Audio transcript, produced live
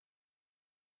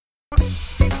Hey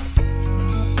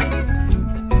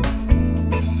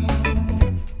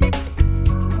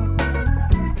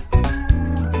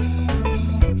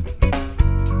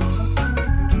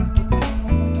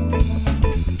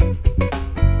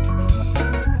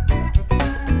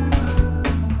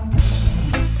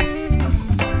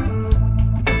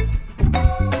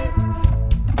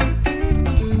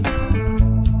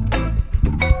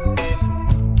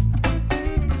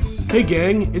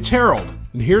gang, it's Harold,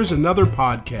 and here's another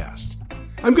podcast.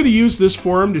 I'm going to use this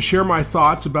forum to share my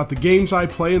thoughts about the games I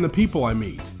play and the people I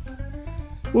meet.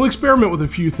 We'll experiment with a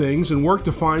few things and work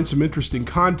to find some interesting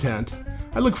content.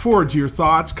 I look forward to your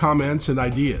thoughts, comments, and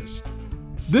ideas.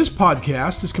 This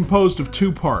podcast is composed of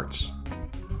two parts.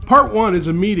 Part 1 is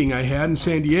a meeting I had in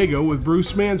San Diego with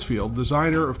Bruce Mansfield,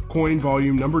 designer of Coin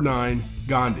Volume Number 9,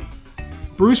 Gandhi.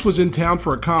 Bruce was in town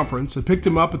for a conference. I picked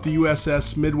him up at the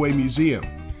USS Midway Museum.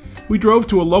 We drove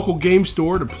to a local game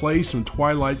store to play some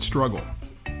Twilight Struggle.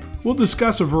 We'll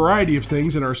discuss a variety of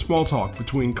things in our small talk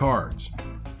between cards.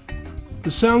 The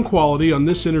sound quality on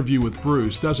this interview with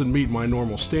Bruce doesn't meet my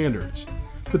normal standards,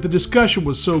 but the discussion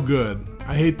was so good,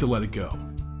 I hate to let it go.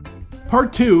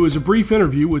 Part 2 is a brief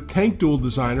interview with Tank Duel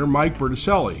designer Mike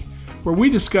Berticelli, where we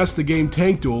discuss the game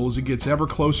Tank Duel as it gets ever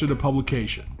closer to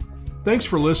publication. Thanks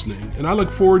for listening, and I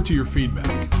look forward to your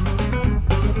feedback.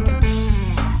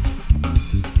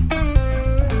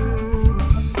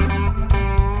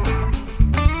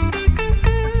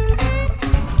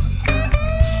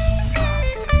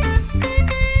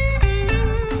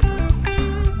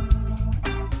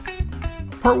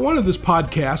 Part 1 of this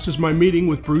podcast is my meeting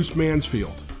with Bruce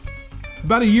Mansfield.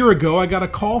 About a year ago, I got a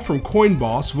call from coin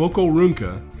boss Voko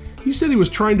Runka. He said he was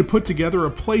trying to put together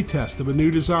a playtest of a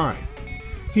new design.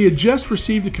 He had just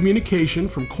received a communication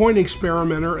from coin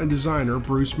experimenter and designer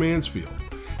Bruce Mansfield,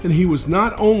 and he was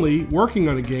not only working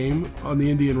on a game on the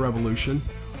Indian Revolution,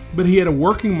 but he had a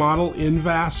working model in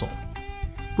Vassal.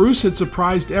 Bruce had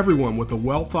surprised everyone with a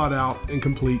well-thought-out and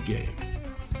complete game.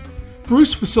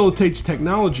 Bruce facilitates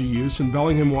technology use in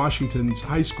Bellingham, Washington's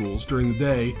high schools during the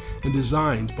day and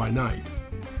designs by night.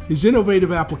 His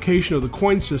innovative application of the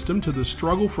coin system to the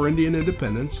struggle for Indian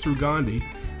independence through Gandhi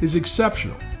is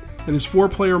exceptional, and his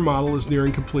 4-player model is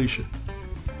nearing completion.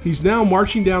 He's now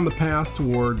marching down the path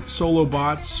toward solo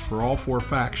bots for all 4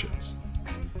 factions.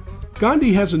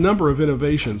 Gandhi has a number of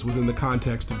innovations within the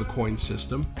context of the coin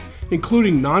system,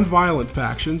 including non-violent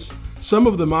factions, some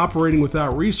of them operating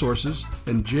without resources,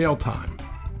 and jail time.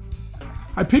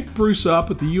 I picked Bruce up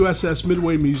at the USS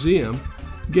Midway Museum,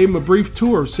 gave him a brief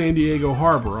tour of San Diego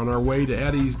Harbor on our way to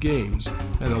Eddie's Games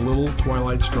and a little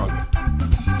Twilight Struggle.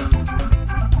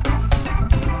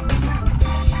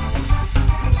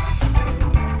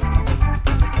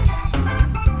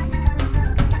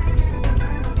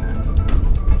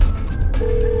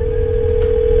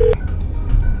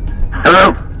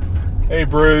 Hello? Hey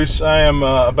Bruce, I am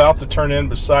about to turn in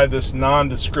beside this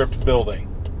nondescript building.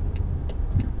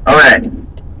 All right.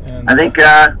 And, I think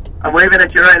I'm waving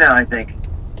at you right now, I think.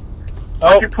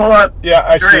 Why don't you pull up? Yeah,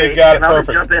 I see it. Got it. I'll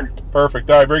Perfect. Jump in. Perfect.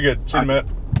 All right, very good. See you in a minute.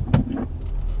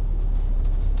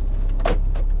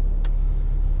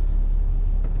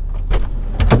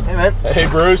 Hey, man. Hey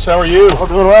Bruce, how are you? All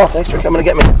doing well. Thanks for coming to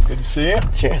get me. Good to see you.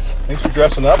 Cheers. Thanks for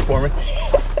dressing up for me.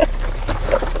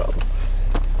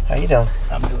 How you doing?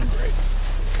 I'm doing great.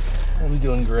 I'm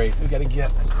doing great. We got to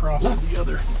get across to the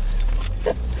other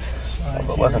side.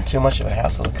 It wasn't too much of a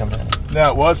hassle to come in.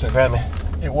 No, it wasn't. Grab me.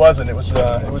 It wasn't. It was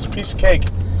a piece of cake.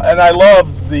 And I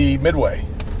love the Midway.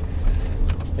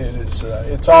 It is.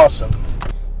 It's awesome.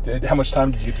 How much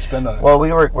time did you get to spend on it? Well,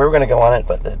 we were going to go on it,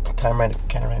 but the time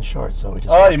kind of ran short, so we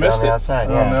just you missed on the it. outside.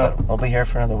 Oh, yeah, no. But we'll be here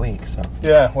for another week. So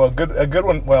Yeah, well, a good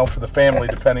one. Well, for the family,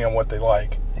 depending on what they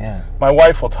like. yeah, My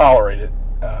wife will tolerate it.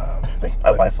 I think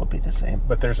my wife will be the same.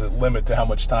 But there's a limit to how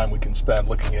much time we can spend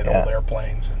looking at old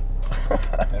airplanes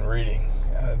and reading.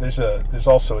 There's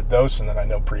also a docent that I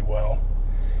know pretty well,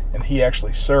 and he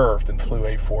actually served and flew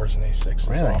A4s and A6s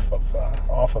Really?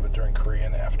 off of it during Korea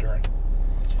and after. And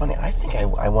It's funny. I think I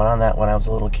went on that when I was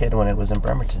a little kid when it was in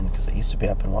Bremerton because it used to be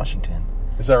up in Washington.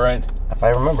 is that right? If I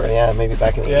remember, yeah, maybe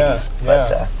back in the 80s.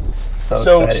 But, so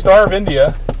excited. Star of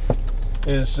India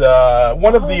is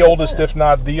one of the oldest, if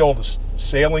not the oldest,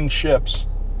 sailing ships.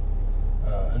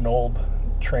 An old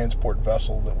transport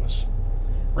vessel that was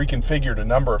reconfigured a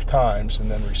number of times and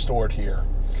then restored here.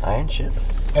 Iron ship.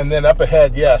 And then up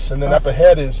ahead, yes, and then up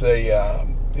ahead is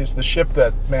the ship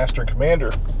that Master and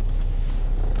Commander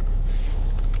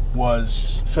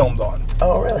was filmed on.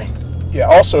 Oh, really? Yeah,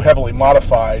 also heavily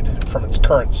modified from its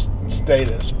current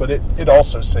status, but it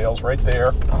also sails right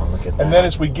there. Oh, look at that. And then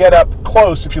as we get up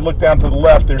close, if you look down to the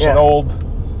left, there's an old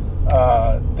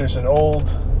There's an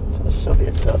old... The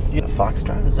Soviet sub. A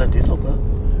Foxtrot? Is that a diesel boat?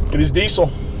 It is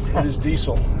diesel. It is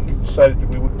diesel. We decided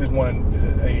we didn't want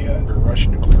a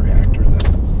Russian nuclear reactor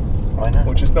then. Why not?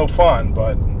 Which is no fun,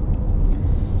 but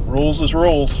rules is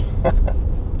rules.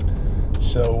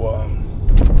 So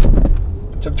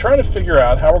I'm trying to figure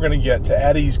out how we're going to get to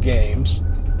Addie's Games.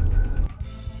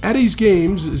 Addie's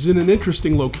Games is in an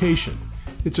interesting location.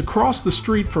 It's across the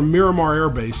street from Miramar Air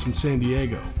Base in San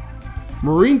Diego.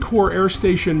 Marine Corps Air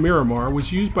Station Miramar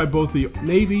was used by both the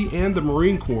Navy and the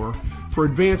Marine Corps for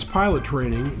advanced pilot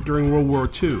training during World War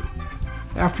II.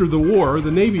 After the war,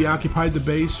 the Navy occupied the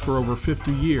base for over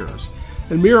 50 years,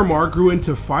 and Miramar grew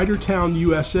into Fighter Town,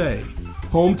 USA,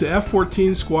 home to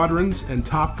F-14 squadrons and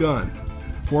Top Gun,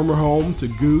 former home to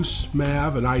Goose,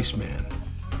 Mav, and Iceman.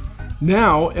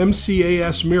 Now,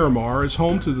 MCAS Miramar is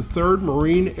home to the 3rd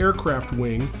Marine Aircraft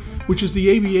Wing, which is the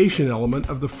aviation element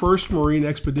of the 1st Marine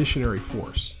Expeditionary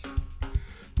Force.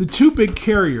 The two big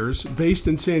carriers based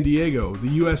in San Diego,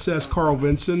 the USS Carl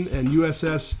Vinson and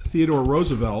USS Theodore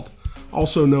Roosevelt,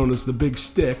 also known as the Big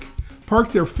Stick,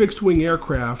 park their fixed-wing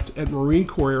aircraft at Marine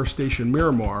Corps Air Station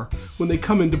Miramar when they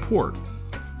come into port.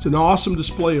 It's an awesome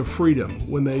display of freedom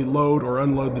when they load or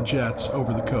unload the jets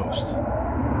over the coast.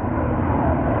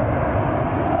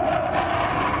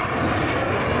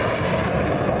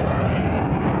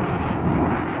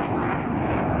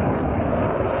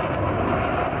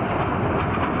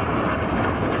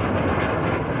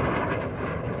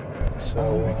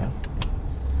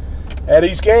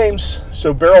 Eddie's Games.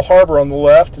 So Barrel Harbor on the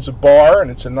left is a bar,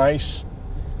 and it's a nice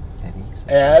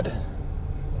ad.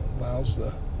 Allows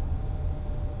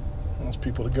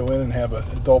people to go in and have an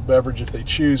adult beverage if they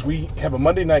choose. We have a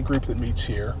Monday night group that meets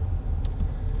here,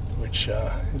 which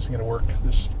isn't going to work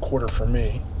this quarter for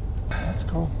me. That's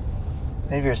cool.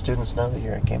 Any of your students know that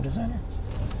you're a game designer?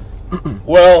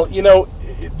 Well,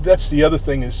 that's the other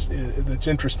thing that's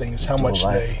interesting is how much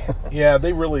they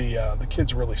really, the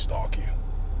kids really stalk you.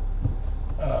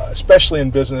 Especially in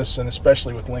business, and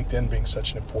especially with LinkedIn being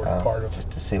such an important part of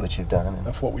just to see what you've done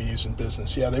of what we use in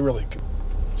business. Yeah, they really.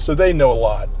 So they know a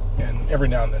lot, and every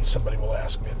now and then somebody will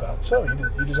ask me about. So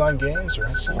you design games, or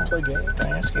so you play games?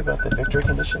 Can I ask you about the victory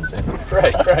conditions?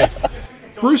 Right.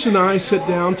 Bruce and I sit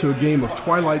down to a game of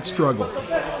Twilight Struggle,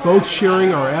 both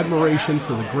sharing our admiration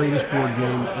for the greatest board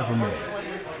game ever made.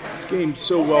 This game's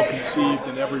so well conceived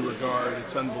in every regard;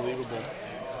 it's unbelievable.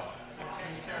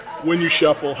 When you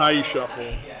shuffle, how you shuffle.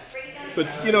 But,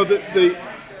 I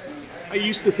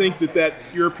used to think that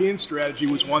European strategy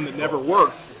was one that never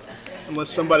worked unless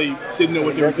somebody didn't know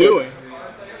what they were doing.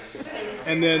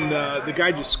 And then the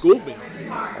guy just schooled me.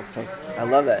 I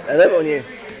love that. I love it when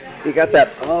you got that,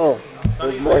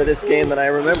 there's more to this game than I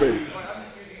remembered.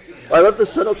 Well, I love the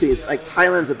subtleties. Like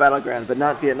Thailand's a battleground, but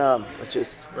not Vietnam. It's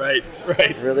just right.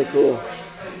 Really cool.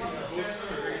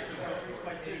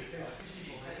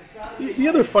 The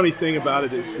other funny thing about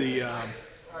it is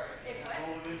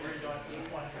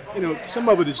some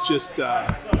of it is just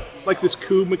like this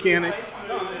coup mechanic.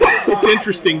 It's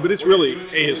interesting, but it's really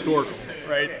ahistorical,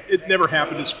 right? It never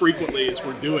happened as frequently as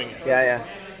we're doing it. Yeah.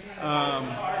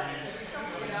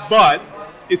 But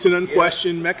it's an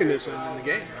unquestioned mechanism in the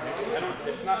game,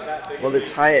 right? Well, to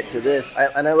tie it to this,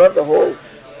 I love the whole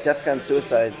Def Gun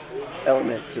Suicide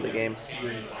element to the game,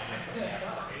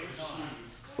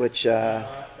 which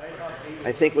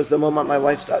I think was the moment my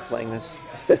wife stopped playing this.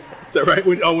 Is that right?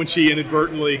 When she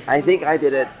inadvertently... I think I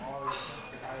did it.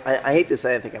 I hate to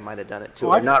say I think I might have done it too,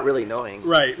 not really knowing.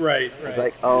 Right. It's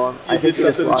like, I think you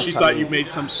just lost she time. thought you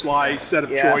made some sly set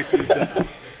of choices.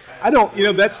 I don't,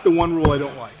 that's the one rule I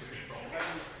don't like.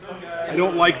 I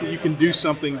don't like that you can do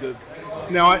something to...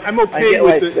 Now, I'm okay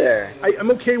with it. There. I'm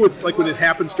okay with like when it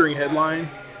happens during a headline,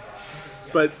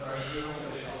 but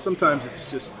sometimes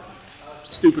it's just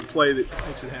stupid play that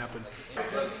makes it happen.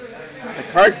 The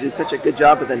cards do such a good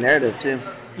job with the narrative too.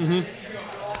 Mm-hmm.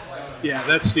 Yeah,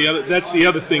 that's the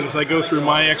other thing as I go through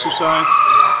my exercise.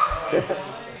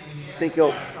 Think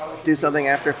you'll do something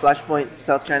after Flashpoint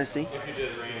South China Sea?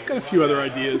 Got a few other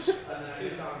ideas.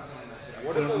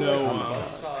 I don't know.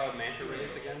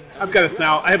 I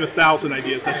have 1,000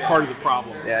 ideas. That's part of the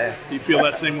problem. Yeah. Do you feel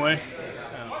that same way?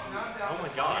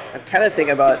 I'm kind of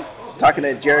thinking about talking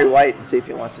to Jerry White and see if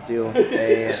he wants to do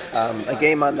a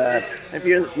game on the. If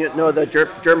you know the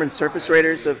German surface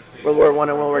raiders of World War I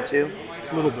and World War II.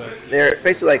 A little bit. They're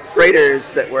basically like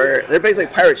freighters they're basically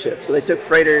like pirate ships. So they took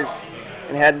freighters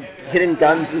and had hidden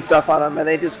guns and stuff on them, and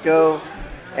they just go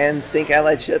and sink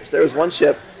Allied ships. There was one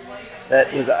ship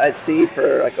that was at sea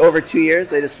for like over 2 years.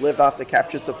 They just lived off the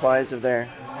captured supplies of their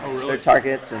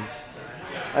targets, and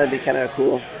that'd be kind of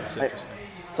cool. That's interesting.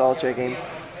 Solitaire game.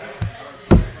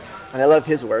 and I love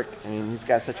his work. I mean, he's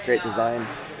got such great design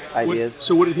ideas.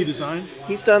 So what did he design?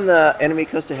 He's done the Enemy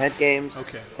Coast Ahead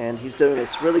games, Okay. and he's doing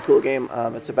this really cool game.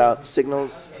 It's about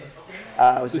signals.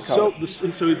 What's it called? The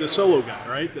solo guy,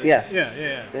 right? Yeah.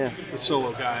 Yeah. The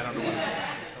solo guy. I don't know what.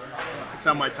 That's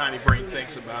how my tiny brain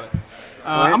thinks about it.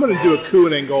 right. I'm going to do a coup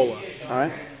in Angola. All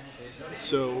right.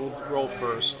 So we'll roll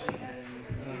first.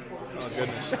 Oh,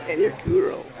 goodness. And your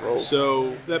coup rolls.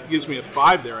 So that gives me a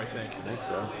 5 there, I think. I think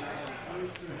so.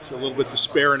 So a little bit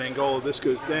despair in Angola. This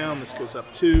goes down. This goes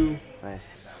up 2.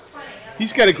 Nice.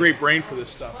 He's got a great brain for this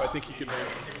stuff. I think he could make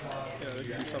there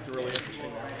could be something really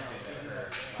interesting there.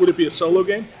 Would it be a solo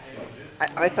game?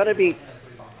 I thought it'd be.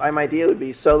 My idea would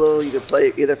be solo. You could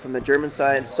play either from the German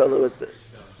side, solo is the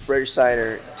British side,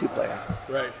 or 2-player.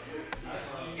 Right.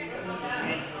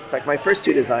 In fact, my first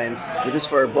 2 designs were just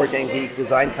for a Board Game Geek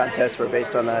design contest. Were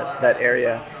based on that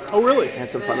area. Oh, really? I had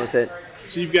some fun with it.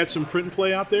 So you've got some print and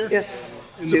play out there? Yeah.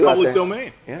 In 2 the out public there.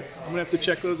 domain? Yeah. I'm going to have to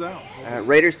check those out.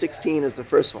 Raider 16 is the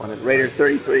first one, and Raider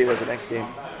 33 was the next game.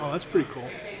 Oh, that's pretty cool.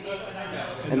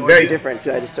 And no very idea. different,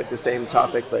 too. I just took the same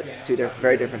topic, but 2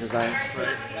 very different designs.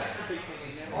 Right.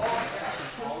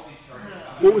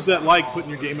 What was that like, putting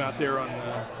your game out there on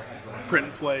the print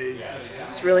and play?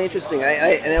 It's really interesting.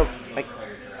 I know,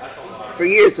 for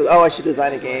years, I should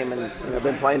design a game, and I've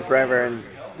been playing forever, and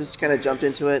just kind of jumped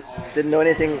into it. Didn't know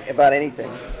anything about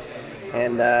anything,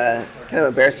 and kind of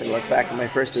embarrassing to look back at my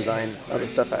first design, all the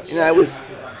stuff. I was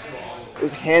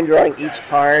hand drawing each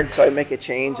card, so I make a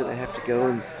change, and I have to go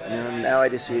and now I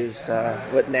just use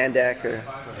Nandeck or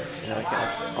kind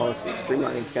of all this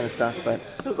streamlining kind of stuff. But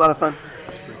it was a lot of fun.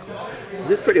 That's pretty cool.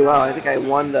 Did pretty well. I think I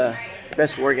won the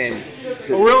best war game.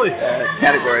 Oh, really?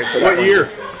 Category for that What one. year?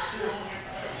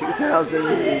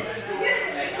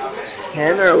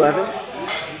 2010 or 11?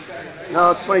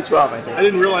 No, 2012, I think. I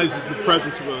didn't realize this was the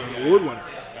presence of an award winner.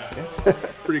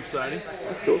 Pretty exciting.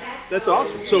 That's cool. That's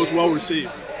awesome. So it's well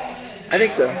received. I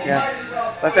think so, yeah.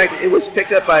 In fact, it was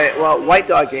picked up by, White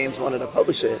Dog Games wanted to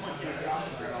publish it.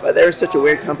 But they were such a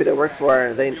weird company to work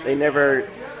for. They never,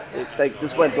 they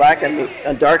just went dark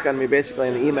on me basically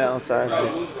in the email. So I was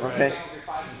like, okay.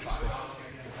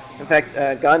 In fact,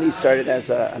 Gandhi started as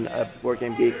a Board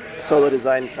Game Geek solo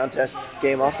design contest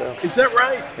game also. Is that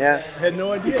right? Yeah. I had no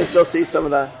You idea. can still see some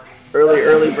of the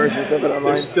early versions of it online.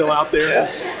 They're still out there. Yeah.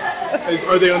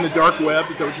 Are they on the dark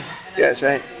web? Is that what you? Yeah, that's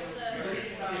right.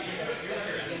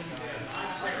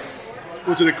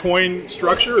 Was it a coin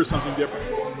structure or something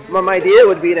different? My idea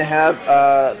would be to have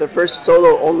the first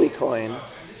solo-only coin,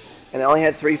 and I only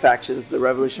had 3 factions. The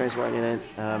revolutionaries weren't in it.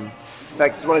 In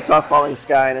fact, this is when I saw Falling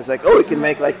Sky, and it's like, we can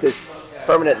make like this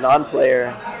permanent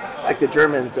non-player, like the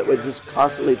Germans, that would just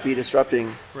constantly be disrupting.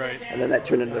 Right. And then that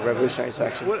turned into the revolutionaries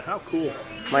faction. How cool.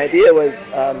 My idea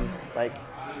was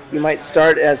you might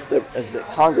start as the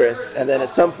Congress, and then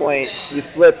at some point you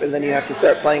flip, and then you have to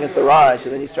start playing as the Raj,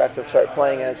 and then you start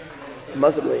playing as the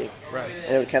Muslim League. Right.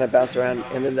 And it would kind of bounce around,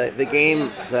 and then the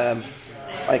game, the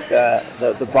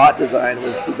bot design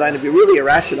was designed to be really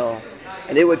irrational,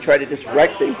 and it would try to just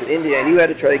wreck things in India, and you had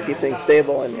to try to keep things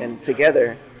stable and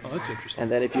together. Oh, that's interesting.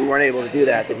 And then if you weren't able to do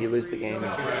that, then you lose the game.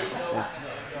 Yeah.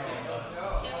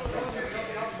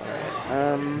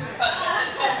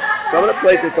 So I'm going to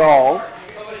play De Gaulle.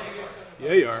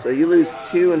 Yeah, you are. So you lose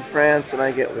 2 in France, and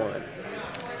I get 1.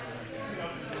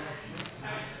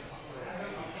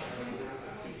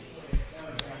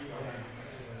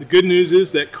 The good news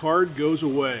is that card goes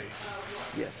away,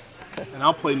 Yes. and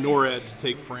I'll play NORAD to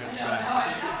take France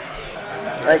back.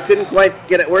 I couldn't quite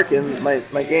get it working,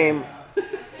 my game,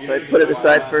 so I put it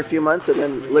aside for a few months, and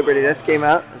then Liberty Death came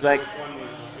out. I was like,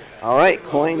 all right,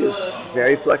 coin is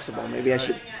very flexible. Maybe I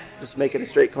should just make it a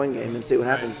straight coin game and see what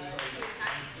happens.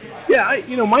 Yeah,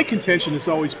 my contention has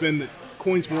always been that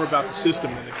coin's more about the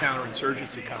system than the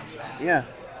counterinsurgency concept. Yeah.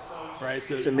 Right?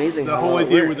 It's amazing The how whole well it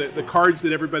idea works. with the cards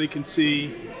that everybody can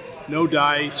see, no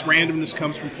dice, randomness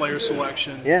comes from player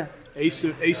selection, Yeah.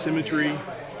 asymmetry,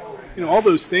 all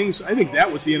those things. I think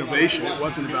that was the innovation. It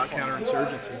wasn't about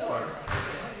counterinsurgency.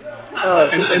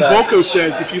 And Volko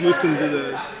says, if you listen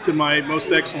to my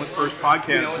most excellent first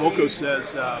podcast, Volko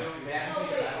says,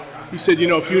 he said,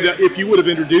 if you would have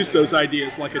introduced those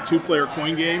ideas like a 2-player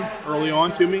coin game early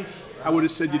on to me, I would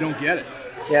have said you don't get it.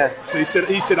 Yeah. So he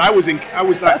said I was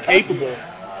not capable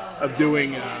of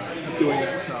doing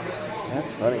that stuff.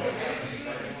 That's funny.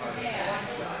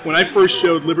 When I first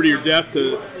showed Liberty or Death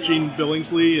to Gene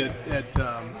Billingsley at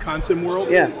Consim World,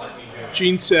 Yeah.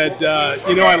 Gene said,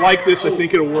 I like this. I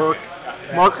think it'll work.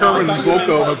 Mark Herman and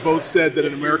Volko have both said that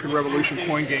an American Revolution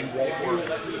coin game won't work.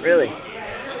 Really?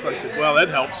 So I said, well, that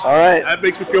helps. All right. That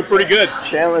makes me feel pretty good.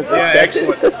 Challenge Yeah, accepted.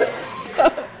 excellent.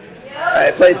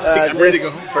 I played I'm ready to this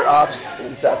go home. for ops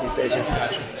in Southeast Asia.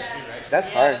 Gotcha. That's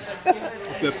hard.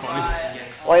 Isn't that funny?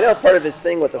 Well, I know part of his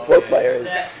thing with the 4-player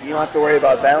is you don't have to worry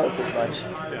about balance as much.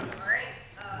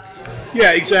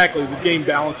 Yeah, exactly. The game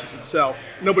balances itself.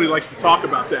 Nobody likes to talk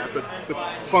about that, but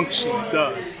functionally it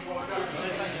does.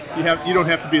 You don't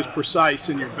have to be as precise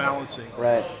in your balancing.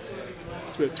 Right.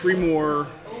 So we have 3 more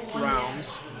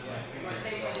rounds.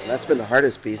 And that's been the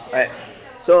hardest piece. I'm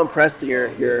so impressed with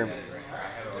your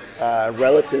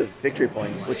relative victory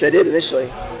points, which I did initially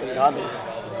in the hobby.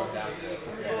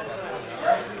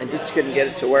 And just couldn't get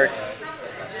it to work.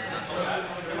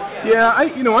 Yeah,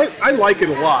 I like it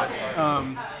a lot.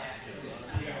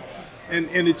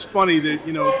 And it's funny that,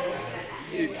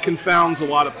 it confounds a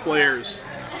lot of players,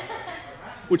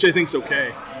 which I think is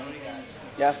okay.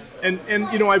 Yeah. And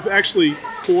I've actually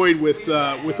toyed with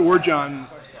Orjan.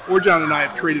 Orjan and I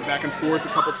have traded back and forth a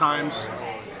couple times,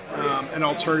 an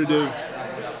alternative,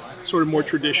 sort of more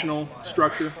traditional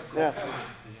structure. Yeah.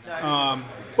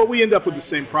 But we end up with the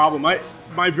same problem.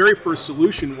 My very first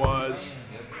solution was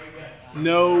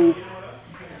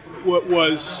what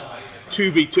was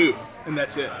 2v2, and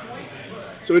that's it.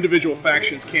 So individual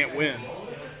factions can't win.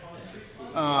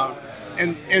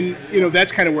 And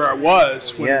that's kind of where I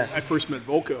was when I first met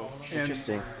Volko.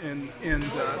 Interesting. And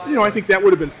I think that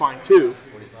would have been fine too.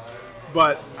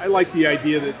 But I like the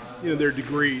idea that there are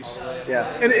degrees. Yeah.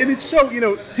 And it's so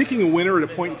picking a winner at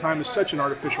a point in time is such an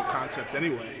artificial concept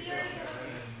anyway.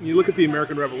 When you look at the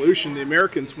American Revolution, the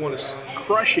Americans won a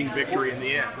crushing victory in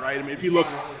the end, right? I mean, if you look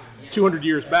 200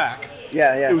 years back,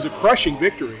 it was a crushing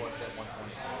victory.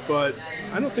 But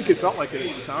I don't think it felt like it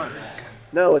at the time.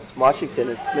 No, it's Washington.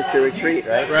 It's Mr. Retreat,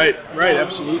 right? Right,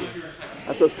 absolutely.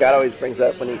 That's what Scott always brings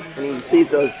up when he sees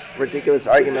those ridiculous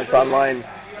arguments online.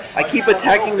 I keep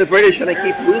attacking the British and I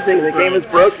keep losing. The game is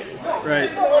broken. It's like,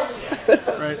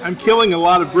 right. I'm killing a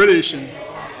lot of British, and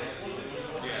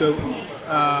so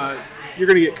you're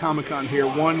going to get Comic-Con here.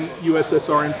 1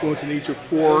 USSR influence in each of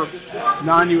 4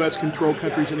 non-US controlled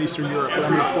countries in Eastern Europe. But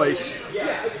I'm going to place.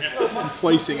 I'm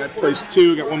placing. I placed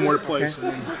 2. Got 1 more to place,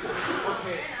 and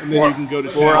then you can go to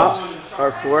 10. 4 ops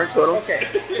or 4 total. Okay.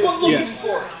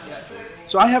 Yes.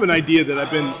 So I have an idea that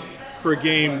I've been for a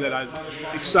game that I'm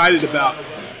excited about,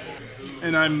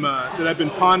 and that I've been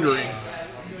pondering,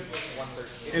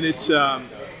 and it's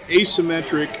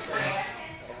asymmetric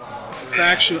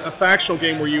a factional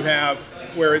game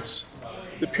where it's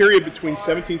the period between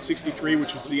 1763,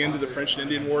 which was the end of the French and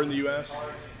Indian War in the U.S.,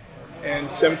 and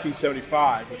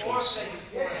 1775, which was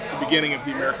the beginning of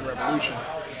the American Revolution.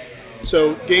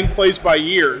 So game plays by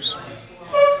years.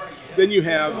 Then you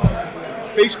have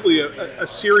basically a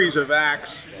series of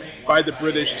acts by the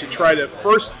British to try to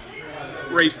first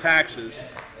raise taxes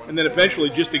and then eventually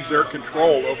just exert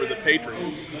control over the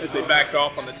patriots as they backed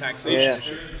off on the taxation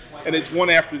issue. And it's one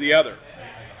after the other.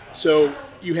 So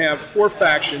you have 4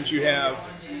 factions. You have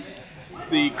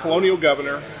the colonial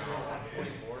governor.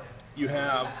 You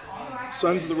have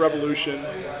Sons of the Revolution.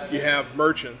 You have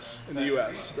merchants in the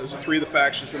U.S. Those are 3 of the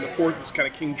factions. And the 4th is kind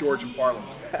of King George and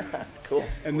Parliament. Cool.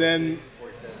 And then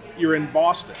you're in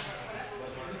Boston.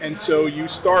 And so you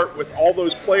start with all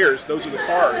those players. Those are the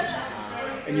cards.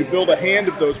 And you build a hand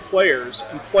of those players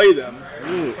and play them,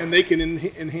 and they can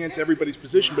enhance everybody's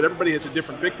position, but everybody has a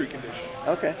different victory condition.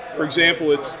 Okay. For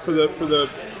example, it's for the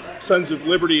Sons of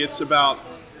Liberty, it's about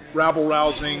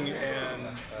rabble-rousing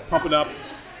and pumping up,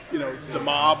 the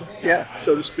mob,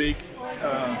 so to speak.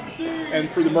 And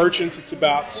for the merchants, it's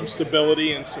about some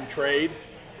stability and some trade.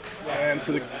 And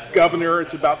for the governor,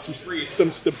 it's about some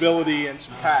stability and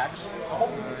some tax.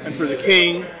 And for the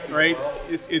king, right,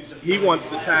 he wants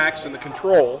the tax and the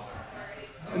control.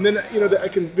 And then I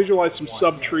can visualize some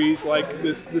sub-trees like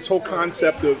this whole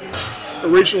concept of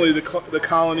originally the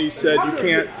colonies said you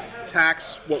can't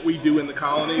tax what we do in the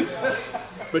colonies,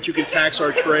 but you can tax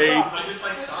our trade.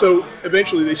 So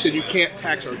eventually they said you can't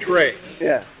tax our trade.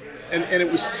 Yeah. And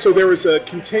it was so there was a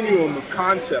continuum of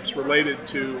concepts related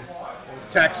to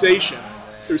taxation.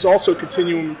 There's also a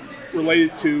continuum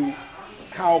related to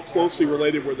how closely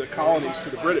related were the colonies to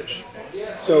the British.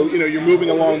 So you're moving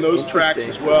along those tracks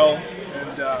as well.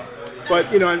 And but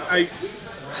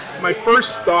my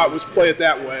first thought was play it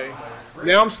that way.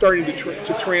 Now I'm starting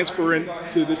to transfer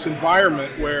into this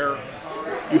environment where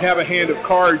you have a hand of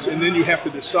cards, and then you have to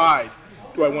decide: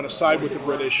 do I want to side with the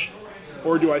British,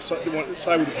 or do I want to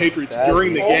side with the Patriots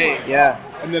during the game? Yeah.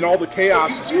 And then all the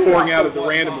chaos is pouring out of the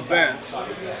random events,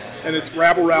 and it's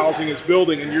rabble-rousing, it's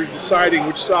building, and you're deciding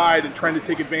which side and trying to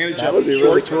take advantage That of would it. be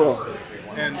really cool.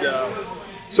 And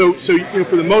so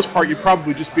for the most part, you'd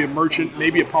probably just be a merchant,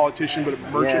 maybe a politician, but a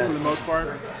merchant for the most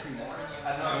part.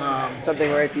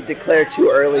 Something where if you declare too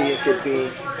early, it could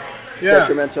be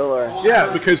detrimental, or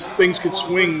because things could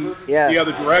swing Yeah. the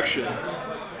other direction.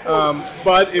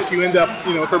 But if you end up,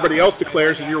 if everybody else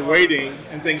declares and you're waiting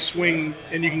and things swing,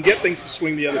 and you can get things to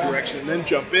swing the other direction and then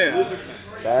jump in,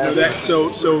 so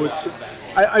it's.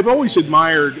 I've always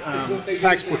admired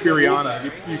Pax Porfiriana.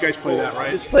 You guys play that, right?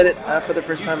 I just played it for the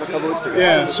first time a couple weeks ago.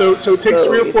 Yeah. So it takes 3 or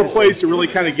 4 interesting. plays to really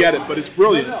kind of get it, but it's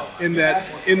brilliant in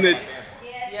that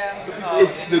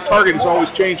the target is always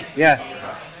changing. Yeah.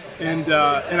 And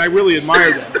I really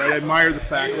admire that. Right? I admire the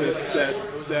fact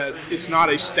that it's not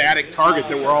a static target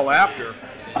that we're all after.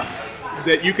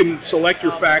 That you can select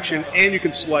your faction and you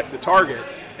can select the target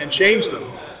and change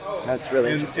them. That's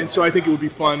really interesting. And so I think it would be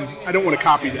fun. I don't want to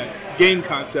copy that game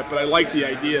concept, but I like the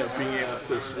idea of being able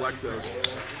to select those.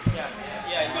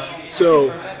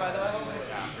 So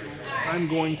I'm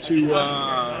going to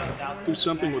do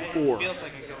something with 4. Yeah,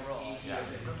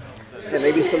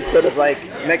 maybe some sort of like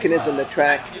mechanism to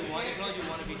track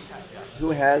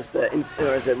who has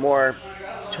or is it more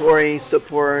Tory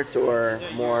support or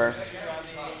more?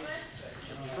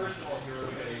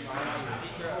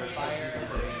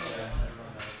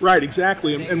 Right,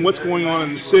 exactly. And what's going on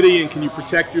in the city, and can you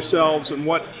protect yourselves, and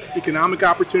what economic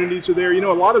opportunities are there?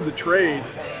 A lot of the trade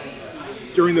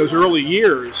during those early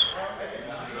years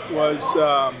was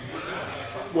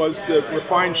the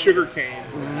refined sugar cane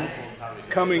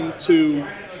coming to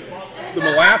the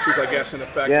molasses, I guess, in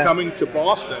effect, coming to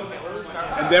Boston,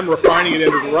 and then refining it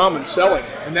into the rum and selling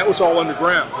it. And that was all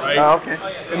underground, right? Oh, okay.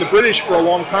 And the British, for a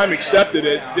long time, accepted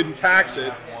it, didn't tax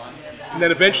it, and then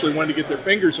eventually wanted to get their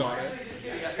fingers on it.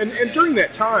 And during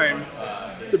that time,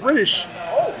 the British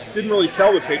didn't really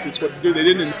tell the Patriots what to do. They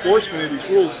didn't enforce many of these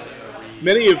rules.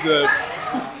 Many of the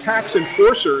tax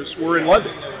enforcers were in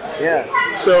London. Yeah.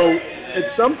 So at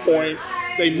some point,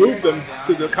 they moved them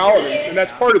to the colonies, and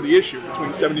that's part of the issue between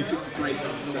 1763 and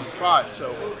 1775.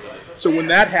 So when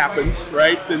that happens,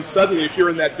 right, then suddenly if you're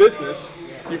in that business,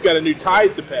 you've got a new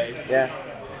tithe to pay. Yeah.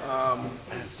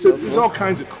 So there's all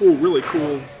kinds of really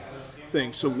cool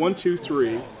things. So 1, 2,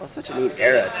 3. That's such a neat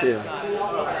era too.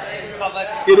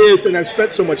 It is, and I've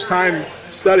spent so much time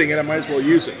studying it, I might as well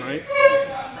use it, right?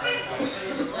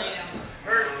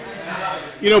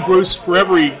 Bruce,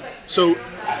 so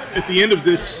at the end of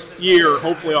this year,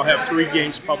 hopefully I'll have 3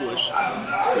 games published.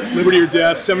 Liberty or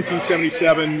Death,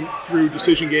 1777 through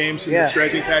Decision Games and the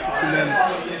Strategy and Tactics, and then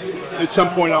at some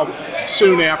point I'll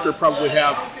soon after probably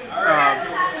have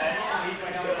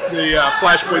the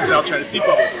Flashpoint South China Sea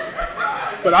published.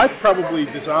 But I've probably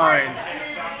designed,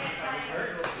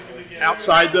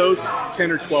 outside those, 10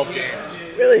 or 12 games.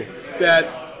 Really? That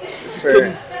just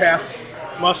didn't pass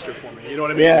muster for me. You know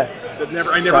what I mean? Yeah. I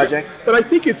never. Projects. But I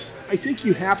think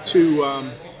you have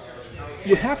to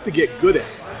get good at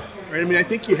it, right? I mean, I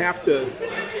think you have to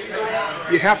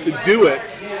do it,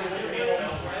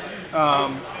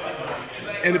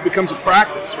 and it becomes a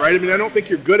practice, right? I mean, I don't think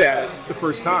you're good at it the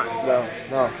first time.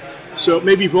 No. So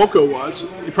maybe Volko was.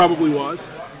 He probably was.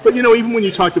 But, even when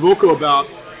you talk to Volko about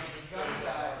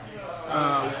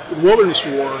the Wilderness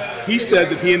War, he said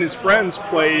that he and his friends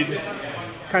played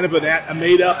kind of a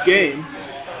made-up game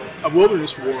of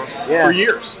Wilderness War for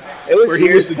years. It was where years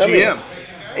he was the coming. GM.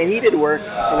 And he did work,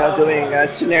 doing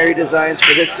scenario designs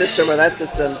for this system or that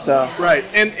system. So right,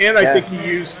 and I think he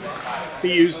used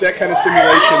that kind of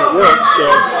simulation at work.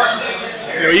 So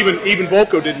even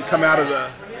Volko didn't come out of the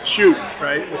chute,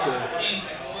 right?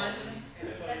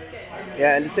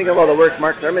 And just think of all the work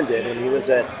Mark Thurman did when he was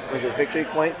at Victory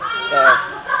Point?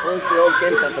 What was the old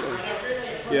game company?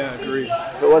 Yeah, agreed.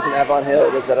 If it wasn't Avalon Hill,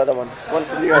 it was that other one. One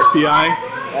from New York. SPI?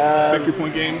 Victory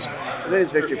Point Games? I think it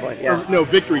was Victory Point, yeah. No,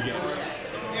 Victory Games.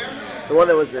 The one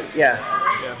that was it, Yeah,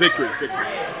 Victory.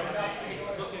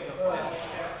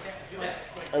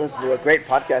 I listened to a great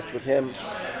podcast with him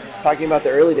talking about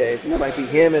the early days, and it might be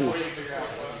him and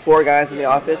 4 guys in the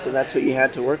office, and that's who you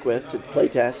had to work with to play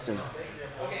test. And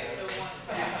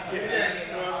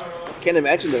I can't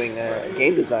imagine doing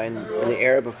game design in the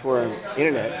era before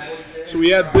internet. So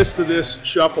we add this to this,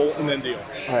 shuffle, and then deal.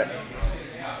 All right.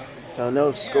 So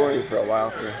no scoring for a while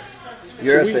for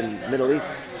Europe and Middle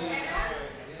East.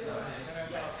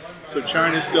 So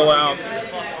China's still out,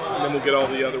 and then we'll get all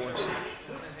the other ones.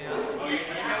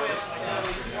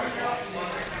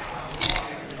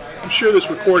 I'm sure this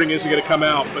recording isn't going to come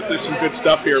out, but there's some good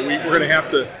stuff here. We're going to have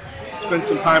to spend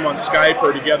some time on Skype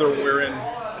or together when we're in.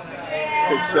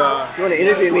 If you want to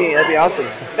interview me, that'd be awesome.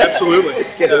 Absolutely.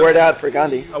 Just get the word out for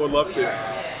Gandhi. I would love to.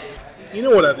 You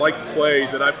know what I'd like to play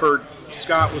that I've heard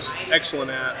Scott was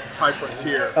excellent at? It's High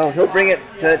Frontier. Oh, he'll bring it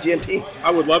to GMT.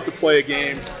 I would love to play a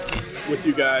game with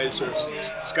you guys, or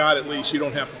Scott at least. You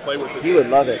don't have to play with us. He would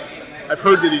love it. I've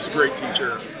heard that he's a great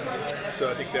teacher, so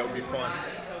I think that would be fun.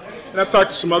 And I've talked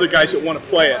to some other guys that want to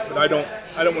play it, but I don't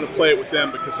want to play it with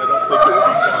them because I don't think it would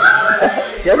be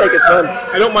fun. He'll make it fun.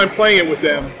 I don't mind playing it with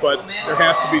them, but there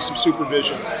has to be some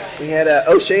supervision. We had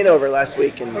O'Shane over last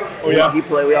week, and we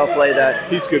all played that.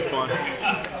 He's good fun.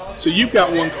 So you've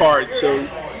got one card, so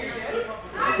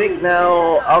I think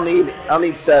now I'll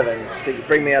need 7 to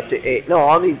bring me up to 8. No,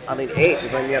 I'll need 8 to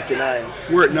bring me up to 9.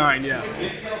 We're at 9, yeah.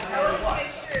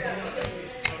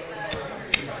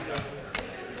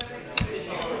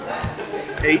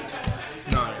 Eight,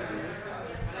 9.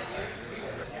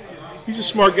 He's a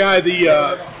smart guy.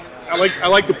 I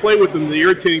like to play with him. The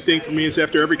irritating thing for me is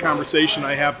after every conversation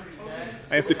I have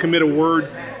to commit a word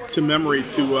to memory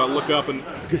to look up, and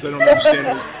because I don't understand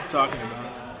what he's talking about.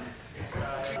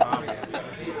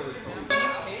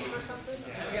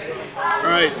 All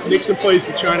right, Nixon plays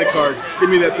the China card. Give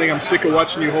me that thing. I'm sick of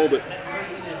watching you hold it.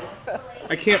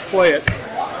 I can't play it,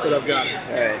 but I've got it.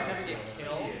 All right.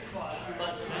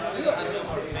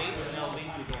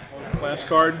 Last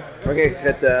card. We're going to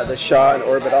get the Shaw in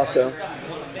orbit also.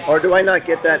 Or do I not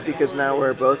get that because now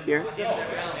we're both here?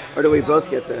 Or do we both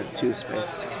get the 2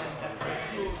 space?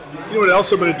 You know what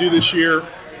else I'm going to do this year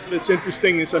that's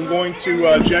interesting is I'm going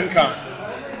to Gen Con.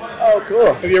 Oh,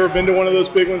 cool. Have you ever been to one of those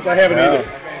big ones? I haven't either.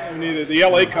 The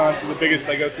LA cons are the biggest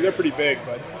I go to. They're pretty big,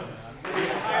 but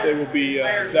they will be.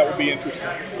 That will be interesting.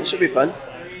 It should be fun.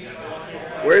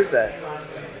 Where is that?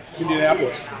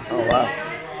 Indianapolis. Oh, wow.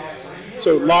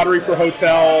 So lottery for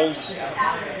hotels.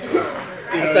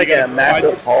 It's like a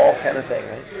massive hall kind of thing,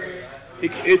 right?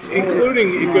 It's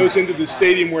including, it goes into the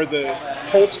stadium where the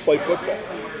Colts play football.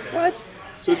 What?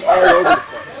 So it's all over the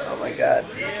place. Oh my God.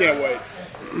 Can't wait.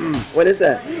 When is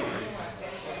that?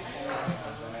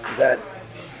 Is that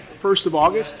 1st of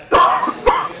August?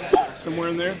 Somewhere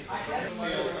in there.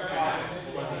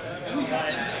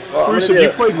 Well, Bruce, have you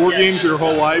played war games your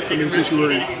whole life? I mean, since you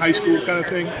were in high school kind of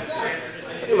thing?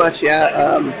 Pretty much,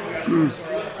 yeah.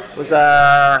 Was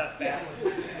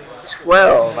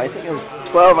 12. I think it was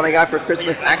 12 when I got for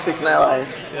Christmas Axis and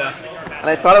Allies. Yeah. And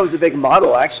I thought it was a big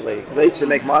model, actually, because I used to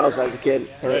make models when I was a kid.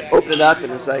 And I opened it up,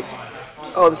 and it was like,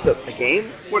 oh, this is a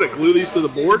game? What, glue these to the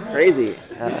board? Crazy.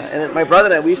 And then my brother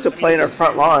and I, we used to play in our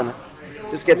front lawn,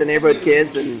 just get the neighborhood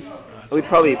kids, and we'd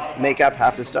probably make up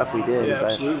half the stuff we did. Yeah,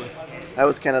 absolutely. That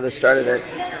was kind of the start of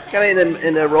it. Kind of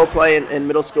in the role play in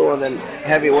middle school, and then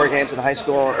heavy war games in high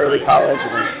school and early college,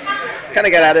 and then kind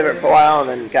of got out of it for a while, and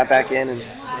then got back in, and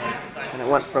it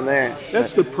went from there.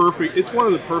 It's one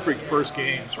of the perfect first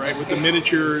games, right? With the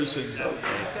miniatures and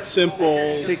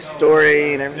simple. Big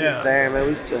story and everything's there. I mean, we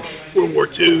used to. World War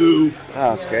II.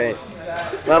 Oh, it's great.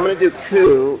 Well, I'm going to do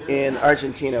coup in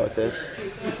Argentina with this.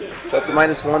 So it's a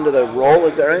 -1 to the roll,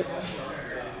 is that right?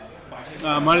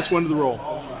 -1 to the roll.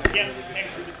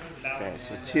 Okay,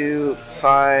 so 2,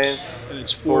 5, and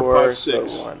it's 4, 5,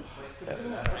 6. So 1. Yep.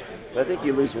 So I think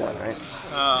you lose 1, right?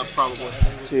 Probably.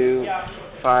 2,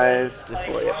 5 to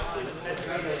 4, yep.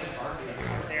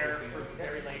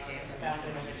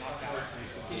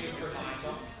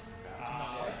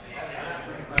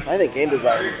 I think game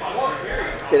design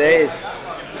today is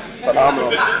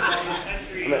phenomenal. I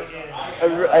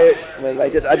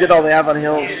did all the Avon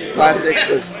Hill Classics,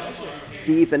 was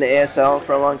deep into ASL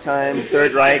for a long time.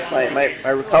 Third Reich,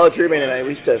 my college roommate and I, we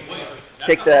used to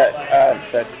take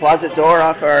the closet door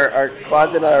off our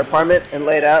closet at our apartment and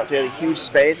lay it out, so we had a huge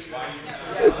space.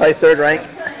 So we'd play Third Reich.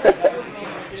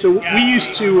 So we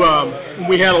used to, when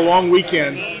we had a long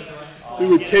weekend, we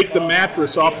would take the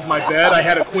mattress off of my bed. I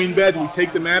had a queen bed, and we'd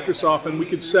take the mattress off, and we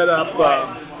could set up,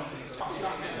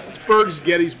 it's Berg's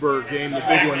Gettysburg game, the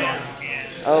big one.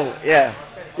 Oh, yeah.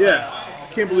 Yeah. I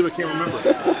can't believe I can't remember.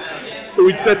 So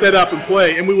we'd set that up and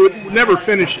play, and we would never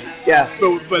finish it. Yeah.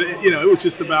 But it was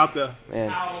just about the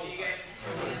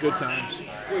good times.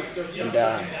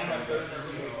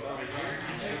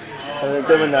 And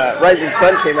then when Rising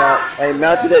Sun came out, I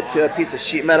mounted it to a piece of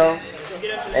sheet metal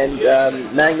and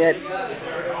magnet.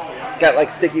 Got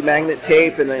like sticky magnet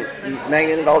tape, and I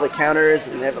magneted all the counters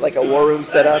and have like a war room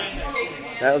set up.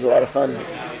 That was a lot of fun.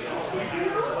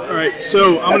 All right,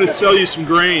 so I'm going to sell you some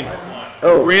grain.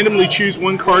 Oh. Randomly choose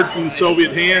one card from the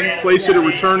Soviet hand, place it or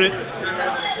return it.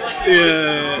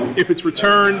 If it's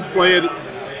returned, play it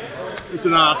as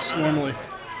an ops normally.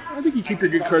 I think you keep your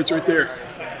good cards right there.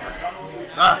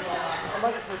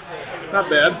 Not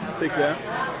bad. I'll take that.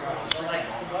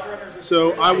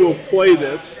 So I will play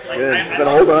this. Good. I've been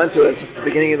holding on to it since the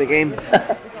beginning of the game.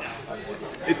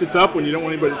 It's a tough one. You don't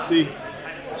want anybody to see.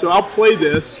 So I'll play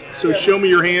this. So show me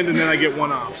your hand, and then I get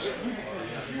one ops.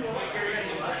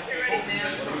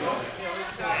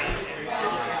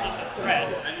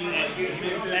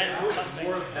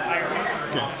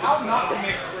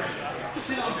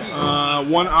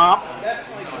 One op.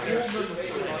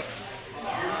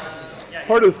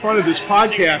 Part of the fun of this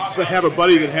podcast is I have a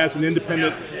buddy that has an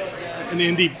indie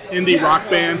rock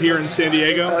band here in San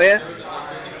Diego. Oh yeah.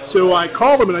 So I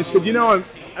called him and I said,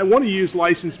 I want to use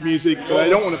licensed music, but I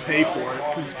don't want to pay for it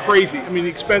because it's crazy. I mean,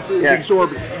 expensive,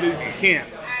 exorbitant. You can't.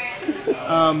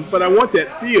 But I want that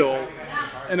feel,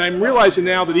 and I'm realizing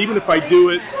now that even if I do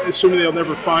it, assuming they'll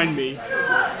never find me,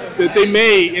 that they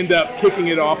may end up kicking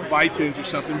it off of iTunes or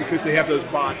something because they have those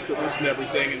bots that listen to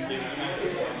everything. And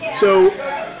so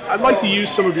I'd like to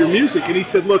use some of your music. And he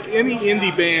said, look, any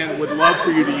indie band would love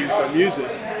for you to use their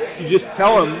music. You just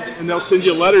tell them, and they'll send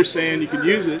you a letter saying you can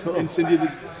use it, and send you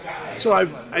the. So I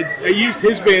used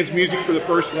his band's music for the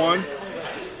first one,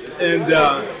 and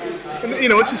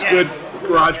it's just good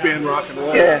garage band rock and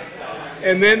roll. Yeah.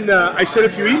 And then I sent a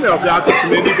few emails out to some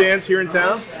indie bands here in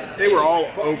town. They were all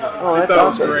over. Oh, that's It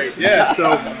awesome. was great. Yeah.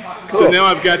 So Cool.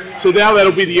 now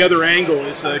that'll be the other angle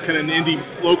is kind of an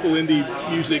local indie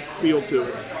music feel to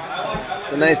it.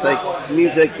 It's a nice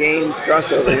music games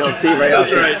crossover. You don't see right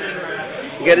That's often. right.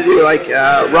 You got to do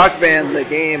Rock Band the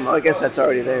game. I guess that's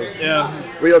already there. Yeah.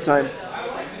 Real time.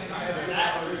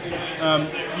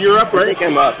 You're up, I right? think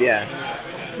I'm up. Yeah.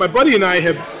 My buddy and I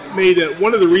have made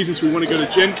one of the reasons we want to go to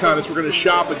Gen Con is we're going to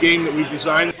shop a game that we've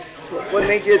designed. So what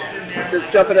made you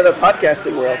jump into the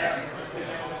podcasting world? Just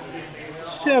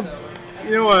have,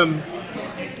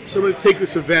 somebody take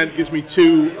this event gives me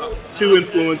two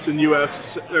influence in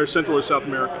U.S. or Central or South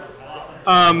America.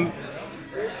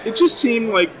 It just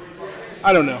seemed like,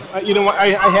 I don't know. I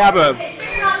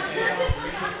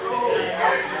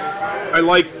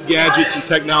like gadgets and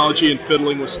technology and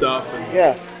fiddling with stuff. And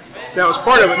Yeah. that was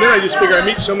part of it. And then I just figured I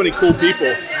meet so many cool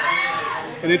people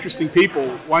and interesting people.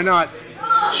 Why not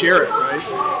share it, right?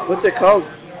 What's it called?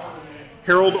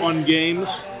 Harold on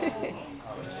Games.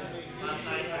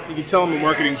 You can tell I'm a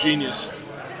marketing genius.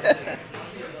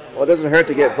 Well, it doesn't hurt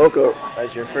to get Voco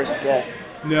as your first guest.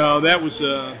 No, that was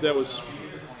a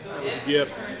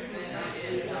gift.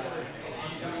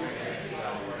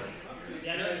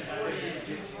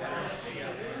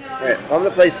 All right, well, I'm going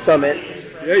to play Summit.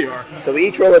 There you are. So we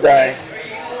each roll a die.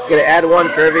 We're going to add one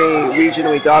for every region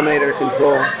we dominate or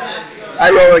control.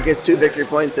 I roll it, gets 2 victory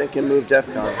points and can move DEF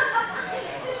CON.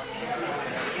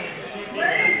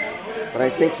 But I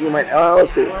think you might... Oh,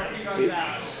 let's see.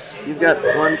 You've got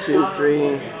 1, 2,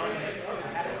 3...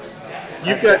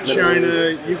 You've got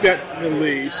China, you've got Middle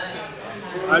East.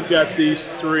 I've got these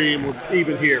 3, and we're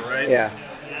even here, right? Yeah.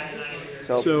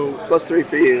 So +3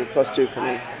 for you, +2 for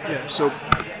me. Yeah, so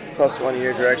 +1 in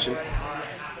your direction.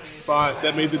 5.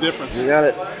 That made the difference. You got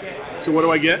it. So what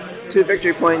do I get? 2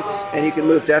 victory points, and you can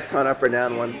move DEF CON up or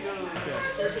down 1.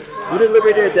 Yes. What did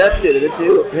Liberty or Def do? Did it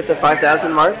hit the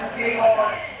 5,000 mark?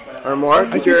 Or more?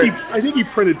 I think he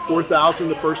printed 4,000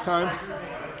 the first time,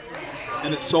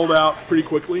 and it sold out pretty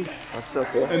quickly. That's so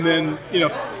cool. And then,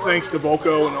 thanks to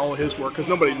Volko and all of his work, because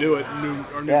nobody knew it, knew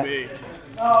me.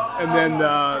 And then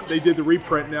they did the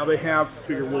reprint. Now they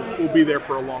figured we'll be there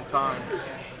for a long time.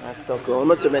 That's so cool. It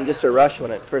must have been just a rush when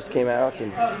it first came out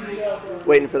and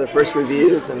waiting for the first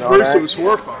reviews and all First, that. it was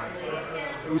horrifying.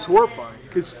 It was horrifying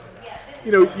because,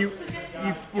 you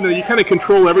kind of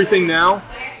control everything now,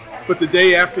 but the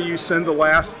day after you send the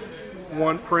last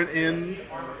one print in,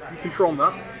 you control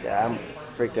nothing. Yeah, I'm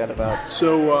freaked out about.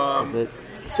 So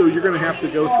you're going to have to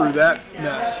go through that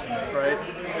mess, right?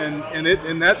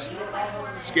 And that's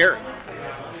scary.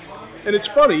 And it's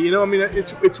funny,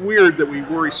 it's weird that we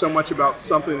worry so much about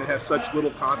something that has such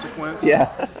little consequence. Yeah.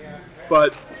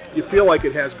 But you feel like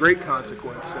it has great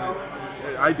consequence,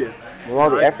 and I did. Well,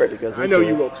 all the effort that goes into it. I know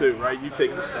you will too, right? You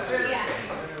take this stuff seriously.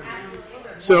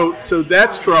 So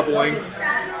that's troubling.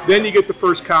 Then you get the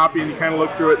first copy and you kind of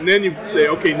look through it, and then you say,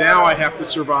 okay, now I have to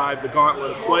survive the gauntlet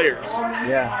of players.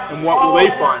 Yeah. And what will they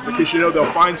find? Because they'll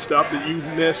find stuff that you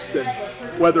missed, and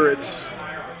whether it's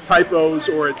typos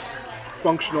or it's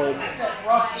functional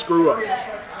screw-ups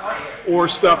or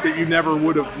stuff that you never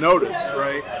would have noticed,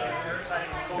 right?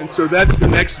 And so that's the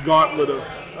next gauntlet of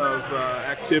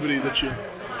activity that you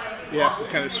have to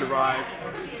kind of survive.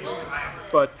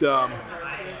 But you're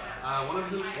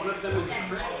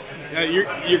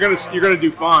gonna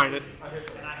do fine.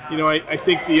 I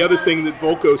think the other thing that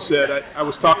Volko said, I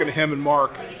was talking to him and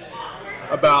Mark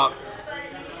about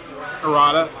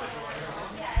errata,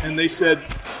 and they said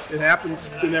it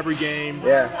happens in every game.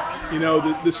 Yeah.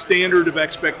 The standard of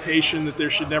expectation that there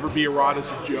should never be errata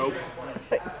is a joke.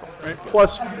 Right?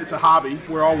 Plus, it's a hobby.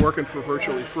 We're all working for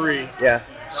virtually free. Yeah.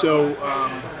 So,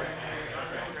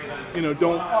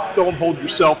 don't hold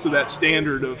yourself to that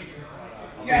standard of.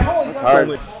 It's hard.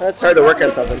 It's hard to work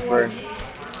on something for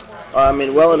I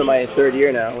mean, well into my third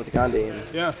year now with the Gandhi.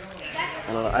 Yeah.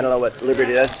 I don't know what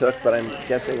Liberty Death took, but I'm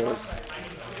guessing it was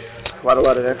quite a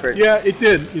lot of effort. Yeah, it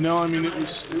did. I mean,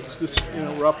 it's this,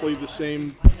 roughly the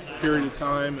same period of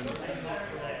time. And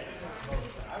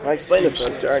I explain to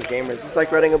folks who aren't gamers, it's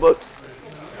like writing a book.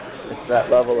 It's that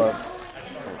level of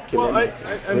commitment.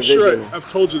 Well, I'm sure I've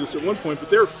told you this at one point, but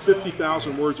there are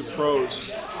 50,000 words of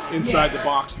prose inside the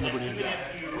box in Liberty and Death.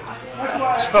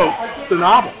 So it's a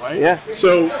novel, right? Yeah.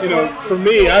 So for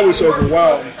me, I was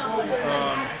overwhelmed.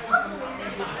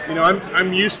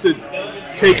 I'm used to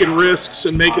taking risks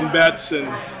and making bets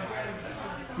and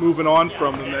moving on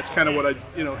from them. That's kind of what I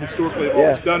historically have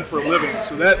always done for a living.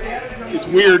 So that it's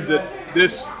weird that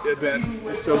this event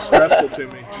is so stressful to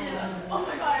me.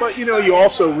 But you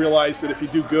also realize that if you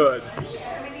do good,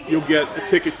 you'll get a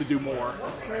ticket to do more,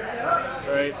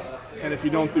 right? And if you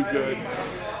don't do good,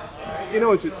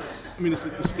 is it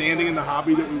the standing in the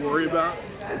hobby that we worry about?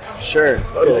 Sure,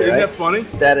 totally. Isn't that funny?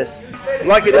 Status. I'm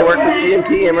lucky to work with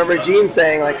GMT. I remember Gene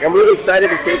saying, I'm really excited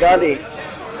to see Gandhi.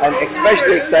 I'm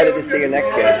especially excited to see your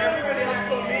next game.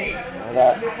 I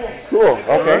thought, cool,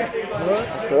 okay.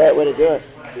 That's the right way to do it.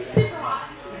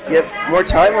 You have more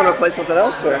time? Want to play something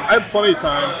else? Or? I have plenty of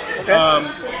time.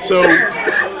 Okay. So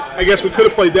I guess we could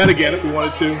have played that again if we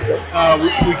wanted to.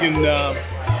 We can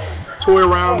toy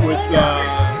around with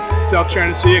South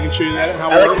China Sea. I can show you that.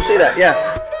 How I'd like to see that,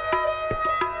 yeah.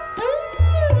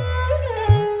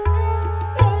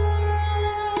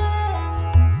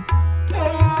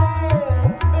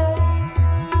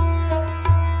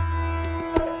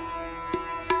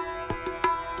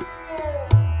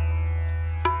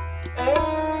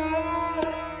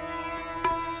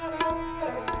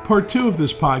 Part 2 of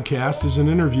this podcast is an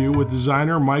interview with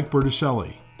designer Mike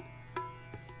Berticelli.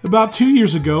 About 2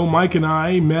 years ago, Mike and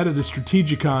I met at a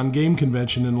Strategicon game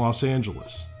convention in Los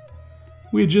Angeles.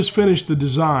 We had just finished the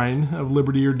design of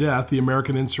Liberty or Death, the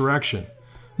American Insurrection.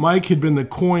 Mike had been the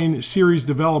Coin series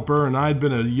developer, and I'd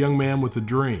been a young man with a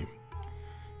dream.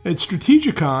 At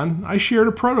Strategicon, I shared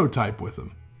a prototype with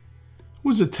him. It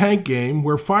was a tank game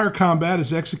where fire combat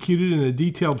is executed in a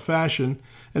detailed fashion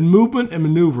and movement and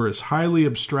maneuver is highly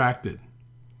abstracted.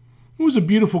 It was a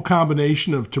beautiful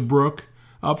combination of Tobruk,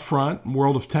 Upfront, and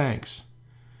World of Tanks.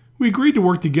 We agreed to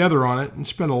work together on it and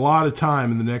spent a lot of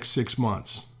time in the next 6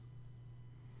 months.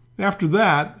 After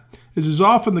that, as is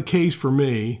often the case for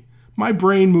me, my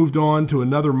brain moved on to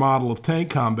another model of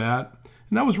tank combat,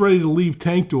 and I was ready to leave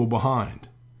Tank Duel behind.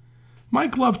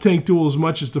 Mike loved Tank Duel as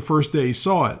much as the first day he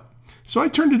saw it, so I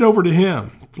turned it over to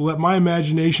him to let my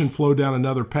imagination flow down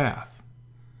another path.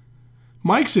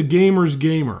 Mike's a gamer's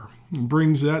gamer and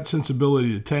brings that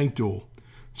sensibility to Tank Duel.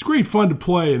 It's great fun to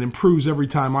play and improves every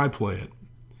time I play it.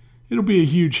 It'll be a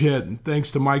huge hit, and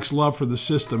thanks to Mike's love for the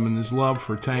system and his love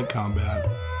for tank combat.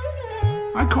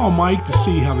 I call Mike to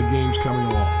see how the game's coming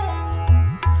along.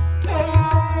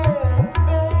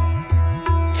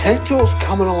 Tank Duel's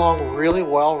coming along really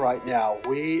well right now.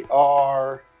 We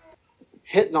are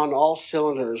hitting on all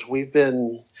cylinders. We've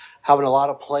been having a lot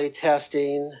of play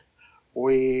testing.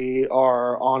 We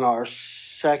are on our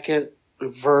second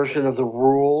version of the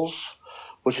rules,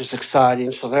 which is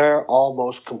exciting. So they're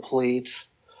almost complete.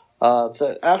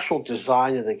 The actual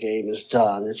design of the game is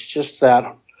done. It's just that,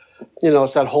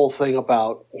 it's that whole thing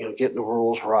about, getting the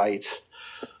rules right.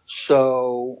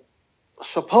 So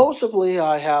supposedly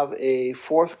I have a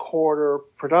fourth quarter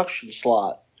production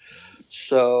slot.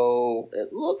 So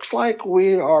it looks like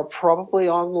we are probably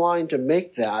online to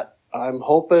make that. I'm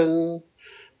hoping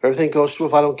everything goes through.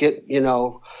 If I don't get,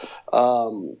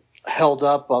 held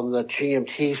up on the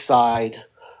GMT side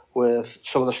with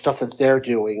some of the stuff that they're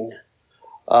doing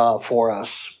for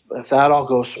us. If that all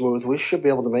goes smooth, we should be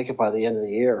able to make it by the end of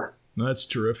the year. That's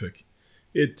terrific.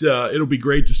 It'll be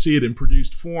great to see it in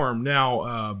produced form.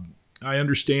 Now, I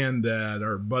understand that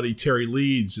our buddy Terry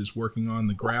Leeds is working on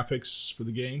the graphics for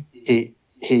the game. He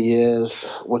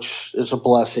is, which is a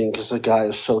blessing because the guy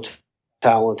is so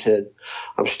talented.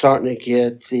 I'm starting to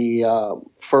get the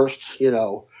first,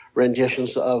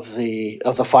 renditions of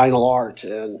the final art,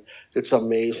 and it's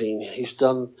amazing. He's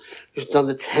done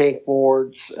the tank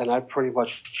boards, and I've pretty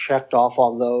much checked off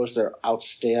on those. They're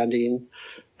outstanding.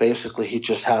 Basically, he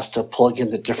just has to plug in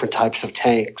the different types of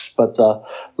tanks, but the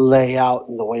layout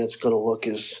and the way it's going to look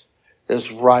is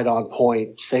right on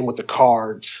point. Same with the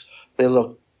cards. They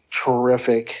look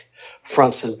terrific,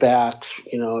 fronts and backs.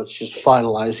 It's just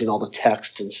finalizing all the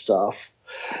text and stuff.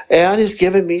 And he's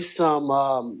given me some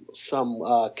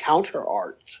counter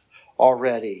art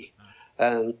already.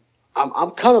 And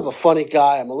I'm kind of a funny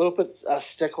guy. I'm a little bit a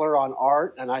stickler on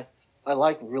art, and I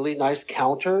like really nice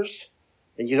counters.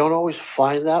 And you don't always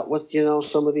find that with,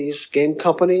 some of these game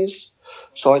companies.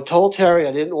 So I told Terry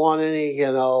I didn't want any,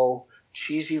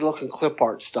 cheesy looking clip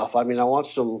art stuff. I mean, I want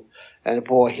some, and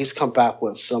boy, he's come back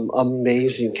with some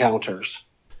amazing counters.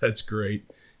 That's great.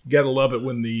 You got to love it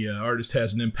when the artist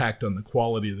has an impact on the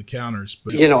quality of the counters.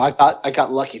 But I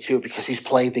got lucky too because he's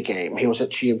played the game. He was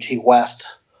at GMT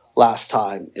West last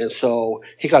time, and so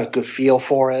he got a good feel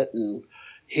for it, and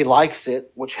he likes it,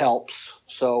 which helps.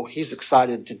 So he's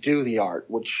excited to do the art,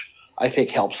 which I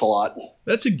think helps a lot.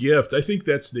 That's a gift. I think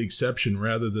that's the exception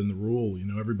rather than the rule.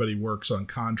 Everybody works on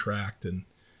contract and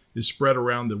is spread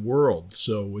around the world,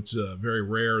 so it's very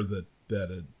rare that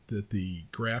the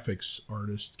graphics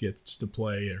artist gets to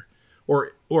play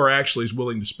or actually is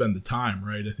willing to spend the time.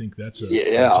 Right? I think that's a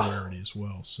rarity as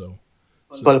well. So,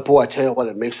 but boy, I tell you what,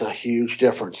 it makes a huge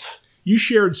difference. You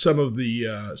shared some of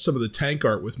the tank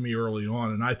art with me early on,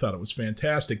 and I thought it was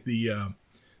fantastic. The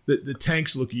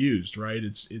tanks look used, right?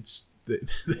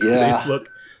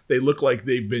 They look like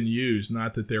they've been used,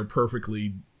 not that they're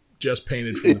perfectly just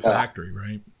painted from the factory,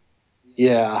 right?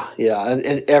 Yeah,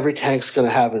 and every tank's going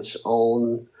to have its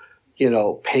own,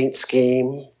 paint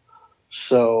scheme.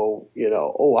 So,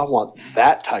 I want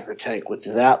that Tiger tank with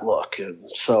that look, and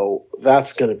so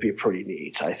that's going to be pretty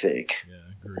neat, I think.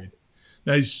 Yeah, agreed.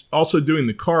 Now he's also doing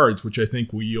the cards, which I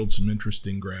think will yield some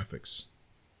interesting graphics.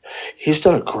 He's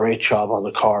done a great job on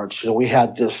the cards. We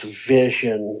had this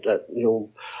vision that,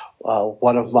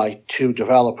 one of my two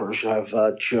developers, I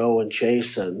have Joe and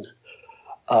Jason,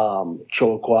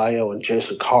 Joe Aguayo and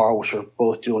Jason Carr, which are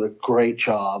both doing a great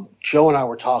job. Joe and I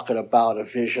were talking about a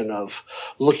vision of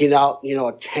looking out,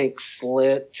 a tank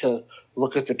slit to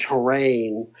look at the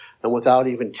terrain, and without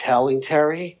even telling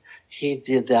Terry, he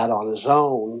did that on his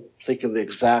own, thinking the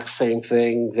exact same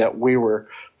thing that we were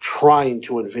trying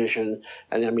to envision,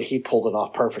 and I mean, he pulled it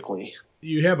off perfectly.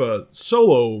 You have a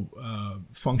solo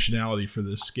functionality for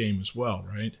this game as well,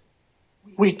 right?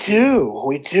 We do.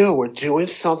 We're doing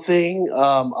something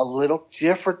a little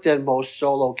different than most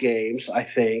solo games, I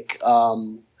think.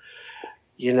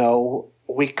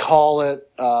 We call it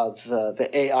the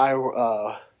AI.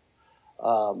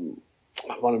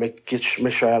 I want to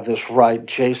make sure I have this right.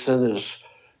 Jason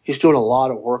he's doing a lot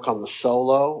of work on the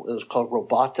solo. It's called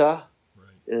Robota. Right.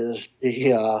 Is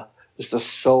the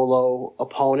solo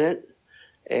opponent.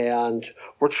 And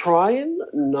we're trying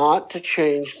not to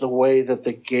change the way that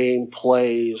the game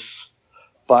plays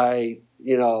by,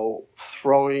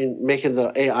 making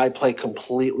the AI play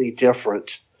completely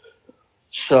different.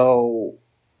 So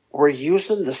we're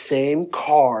using the same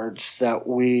cards that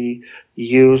we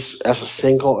use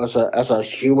as a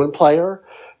human player,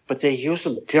 but they use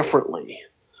them differently.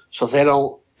 So they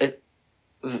don't.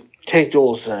 Tank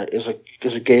Duel is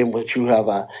a game which you have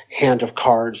a hand of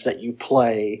cards that you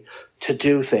play to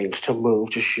do things, to move,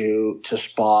 to shoot, to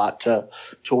spot, to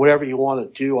whatever you want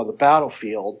to do on the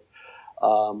battlefield.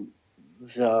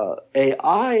 The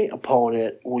AI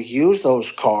opponent will use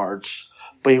those cards,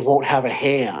 but he won't have a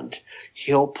hand.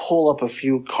 He'll pull up a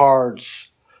few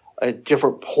cards at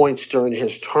different points during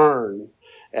his turn,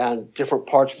 and different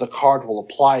parts of the card will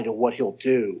apply to what he'll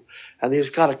do. And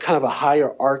he's got a kind of a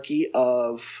hierarchy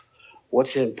of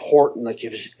what's important. Like,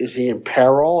 is he in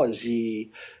peril? Is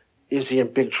he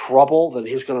in big trouble? Then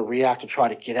he's going to react to try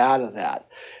to get out of that.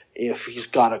 If he's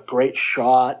got a great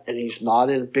shot and he's not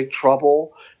in big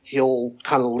trouble, he'll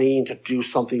kind of lean to do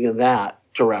something in that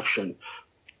direction.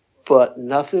 But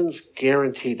nothing's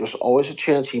guaranteed. There's always a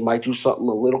chance he might do something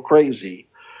a little crazy,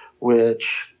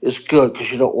 which is good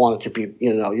because you don't want it to be,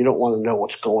 you don't want to know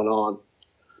what's going on.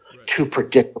 Right. Too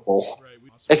predictable.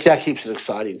 Right. That keeps it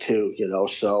exciting too,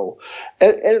 so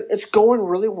and it's going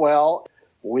really well.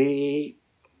 We,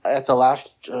 at the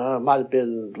last, might have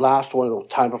been last one of the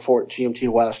time before at GMT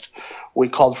West, we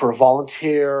called for a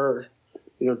volunteer,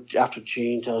 after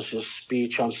Gene does his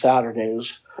speech on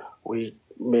Saturdays, we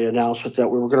made an announcement that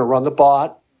we were going to run the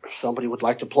bot. If somebody would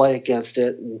like to play against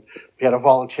it, and we had a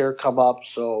volunteer come up,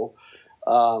 so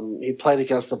he played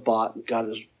against the bot and got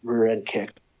his rear end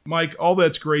kicked. Mike, all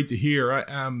that's great to hear.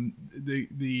 I'm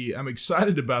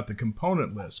excited about the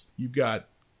component list. You've got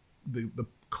the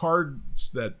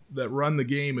cards that run the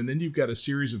game, and then you've got a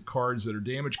series of cards that are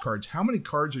damage cards. How many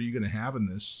cards are you going to have in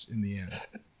the end?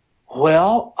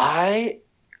 Well, I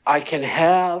can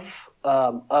have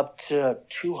up to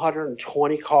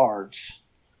 220 cards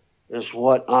is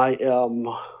what I am.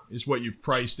 Is what you've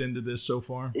priced into this so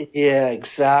far? Yeah,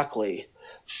 exactly.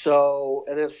 So,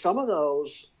 and then some of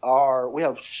those we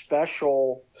have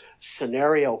special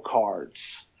scenario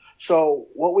cards. So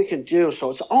what we can do, so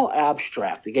it's all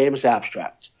abstract. The game is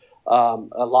abstract, a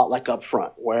lot like Up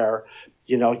Front, where,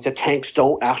 the tanks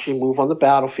don't actually move on the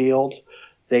battlefield.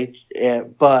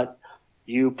 But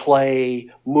you play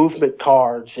movement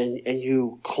cards and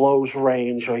you close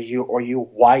range or you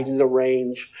widen the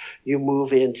range. You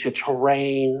move into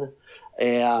terrain,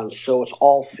 and so it's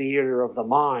all theater of the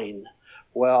mind.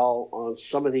 Well, on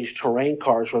some of these terrain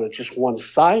cards where they're just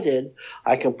one-sided,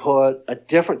 I can put a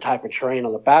different type of terrain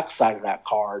on the back side of that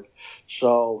card.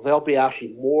 So there'll be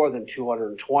actually more than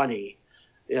 220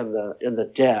 in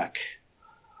the deck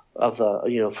of for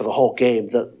the whole game.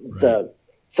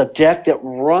 The deck that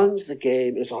runs the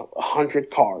game is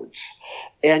 100 cards,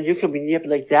 and you can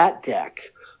manipulate that deck.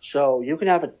 So you can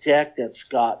have a deck that's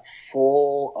got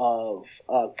full of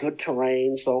good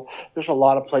terrain. So there's a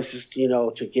lot of places,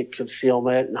 to get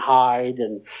concealment and hide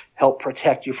and help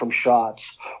protect you from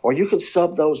shots. Or you can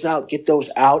sub those out, get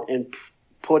those out, and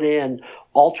put in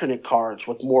alternate cards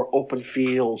with more open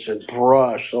fields and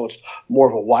brush. So it's more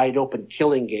of a wide open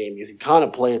killing game. You can kind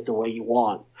of play it the way you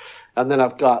want. And then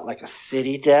I've got like a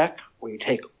city deck where you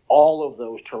take all of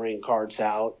those terrain cards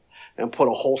out and put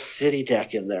a whole city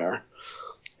deck in there.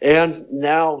 And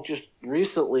now, just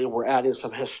recently, we're adding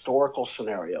some historical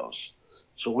scenarios.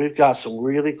 So we've got some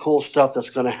really cool stuff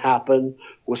that's going to happen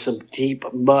with some deep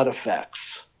mud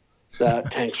effects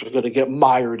that tanks are going to get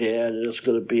mired in, and it's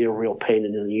going to be a real pain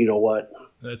in the you-know-what.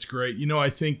 That's great. I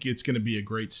think it's going to be a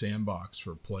great sandbox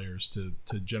for players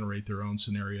to generate their own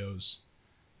scenarios.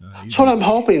 That's what I'm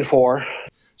hoping for.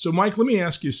 So, Mike, let me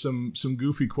ask you some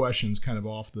goofy questions kind of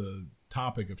off the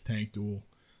topic of Tank Duel.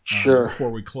 Sure.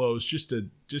 Before we close, just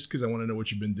because I want to know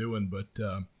what you've been doing. But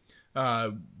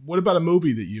what about a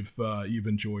movie that you've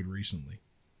enjoyed recently?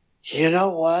 You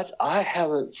know what? I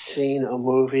haven't seen a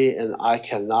movie and I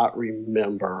cannot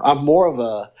remember. I'm more of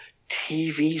a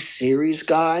TV series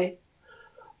guy,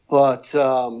 but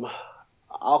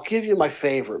I'll give you my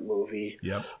favorite movie.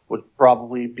 Yep. Would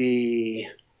probably be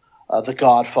The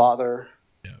Godfather.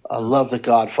 Yep. I love The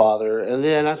Godfather. And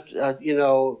then,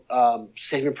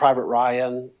 Saving Private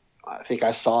Ryan. I think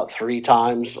I saw it 3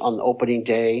 times on the opening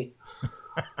day.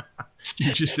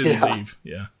 You just didn't leave.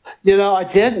 Yeah. I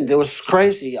didn't. It was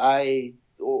crazy.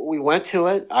 We went to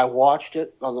it. I watched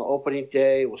it on the opening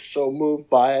day. Was so moved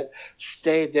by it.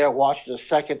 Stayed there, watched it a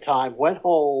second time. Went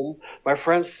home. My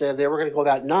friends said they were going to go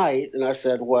that night, and I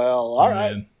said, "Well, all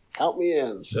right, man. Count me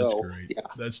in." So that's great. Yeah,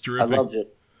 that's terrific. I loved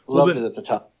it. Loved it at the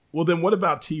time. Well, then, what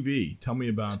about TV? Tell me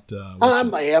about.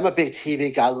 I'm a big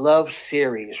TV guy. I love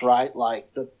series, right?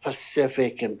 Like The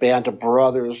Pacific and Band of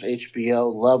Brothers,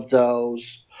 HBO. Love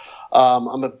those.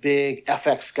 I'm a big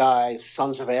FX guy.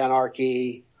 Sons of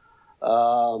Anarchy.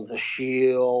 The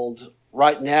Shield.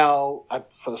 Right now,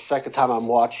 for the second time, I'm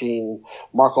watching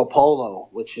Marco Polo,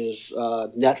 which is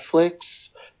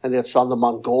Netflix, and it's on the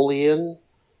Mongolian,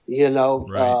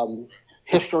 right.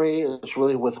 History. It's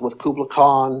really with Kublai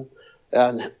Khan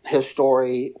and his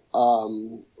story.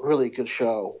 Really good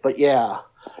show. But yeah,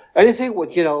 anything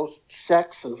with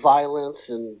sex and violence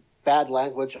and bad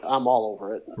language, I'm all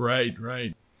over it.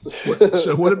 Right.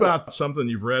 So, what about something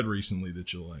you've read recently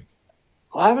that you like?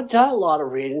 Well, I haven't done a lot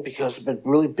of reading because I've been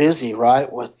really busy,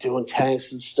 right, with doing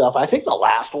tanks and stuff. I think the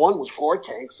last one was for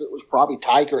tanks. It was probably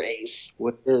Tiger Ace,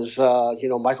 which is,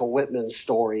 Michael Whitman's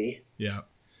story. Yeah.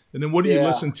 And then what do you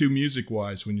listen to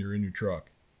music-wise when you're in your truck?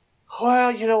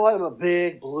 Well, you know what? I'm a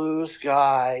big blues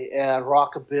guy, and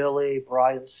rockabilly,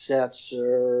 Brian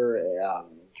Setzer, and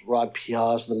Rod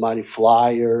Piazza, the Mighty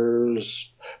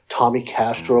Flyers, Tommy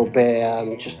Castro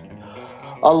Band, just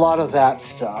a lot of that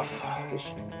stuff.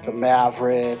 The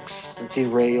Mavericks, the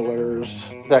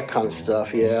Derailers, that kind of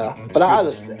stuff, yeah. That's but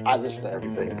good. I listen to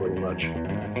everything pretty much.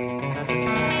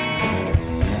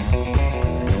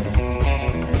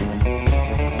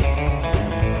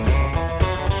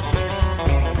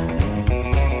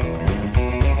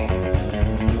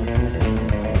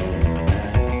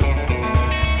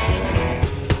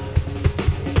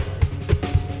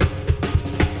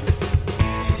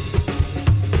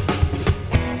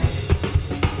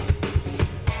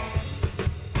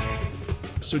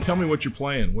 So tell me what you're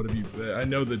playing. What have you? I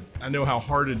know how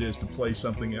hard it is to play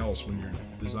something else when you're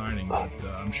designing, but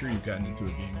I'm sure you've gotten into a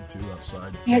game or two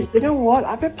outside. Yeah, you know what?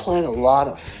 I've been playing a lot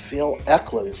of Phil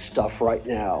Eklund stuff right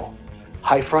now.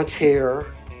 High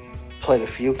Frontier, played a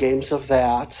few games of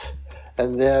that,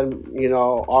 and then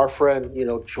our friend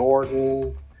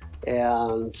Jordan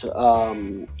and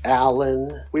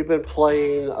Alan. We've been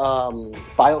playing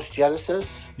BIOS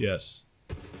Genesis. Yes.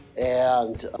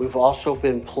 And we've also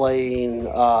been playing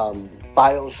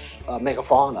BIOS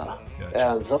Megafauna. Gotcha.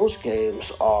 And those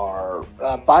games are...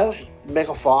 BIOS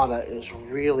Megafauna is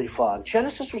really fun.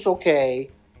 Genesis was okay.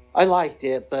 I liked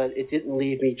it, but it didn't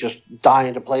leave me just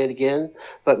dying to play it again.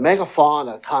 But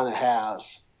Megafauna kind of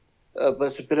has but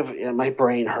it's a bit of my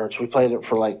brain hurts. We played it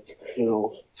for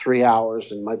 3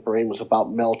 hours, and my brain was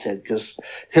about melted because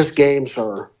his games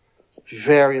are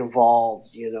very involved.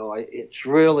 It's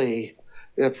really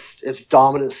it's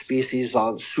dominant species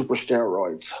on super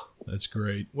steroids. That's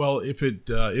great. Well, if it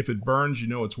burns,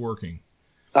 it's working.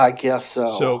 I guess so.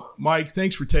 So, Mike,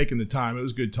 thanks for taking the time. It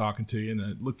was good talking to you, and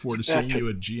I look forward to seeing you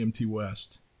at GMT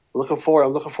West. I'm looking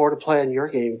forward to playing your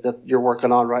game that you're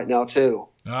working on right now too.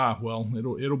 Well,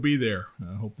 it'll be there.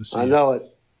 I hope to see you. I know it.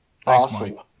 Thanks,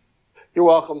 awesome. Mike. You're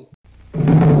welcome.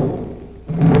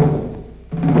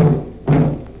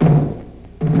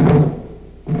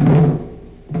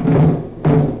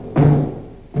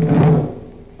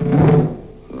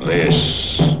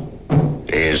 This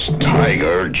is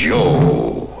Tiger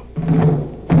Joe.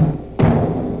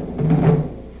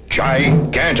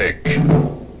 Gigantic.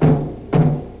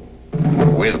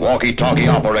 With walkie-talkie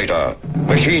operator,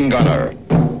 machine gunner.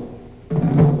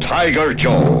 Tiger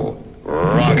Joe.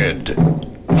 Rugged.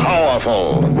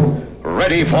 Powerful.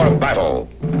 Ready for battle.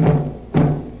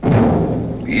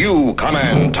 You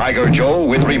command Tiger Joe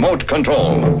with remote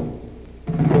control.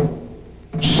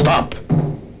 Stop.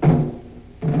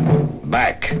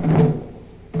 Back.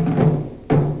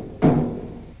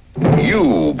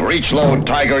 You breech load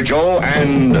Tiger Joe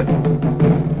and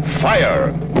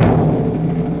fire.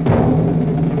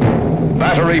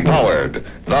 Battery powered,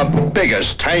 the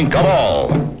biggest tank of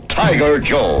all. Tiger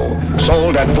Joe,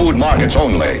 sold at food markets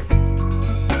only.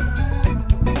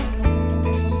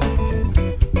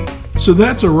 So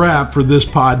that's a wrap for this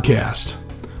podcast.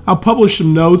 I'll publish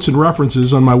some notes and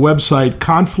references on my website,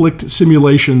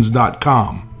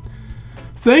 conflictsimulations.com.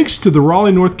 Thanks to the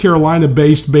Raleigh, North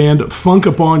Carolina-based band Funk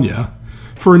Upon Ya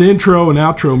for an intro and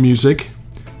outro music.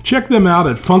 Check them out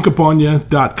at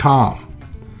funkuponya.com.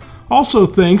 Also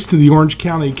thanks to the Orange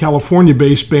County,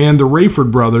 California-based band The Rayford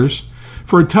Brothers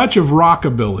for a touch of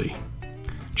rockabilly.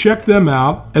 Check them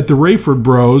out at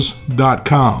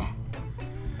therayfordbros.com.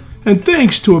 And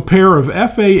thanks to a pair of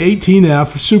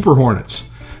FA-18F Super Hornets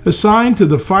assigned to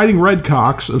the Fighting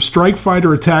Redcocks of Strike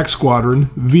Fighter Attack Squadron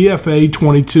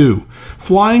VFA-22,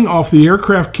 flying off the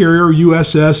aircraft carrier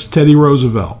USS Teddy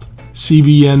Roosevelt,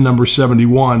 CVN number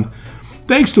 71.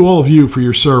 Thanks to all of you for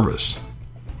your service.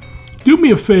 Do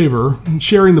me a favor,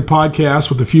 sharing the podcast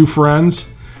with a few friends.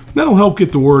 That'll help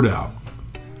get the word out.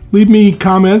 Leave me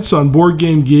comments on Board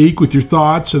Game Geek with your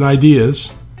thoughts and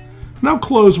ideas. And I'll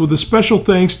close with a special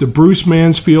thanks to Bruce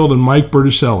Mansfield and Mike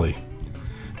Berticelli.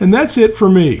 And that's it for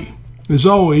me. As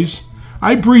always,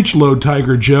 I breech load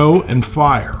Tiger Joe and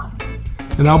fire.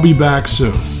 And I'll be back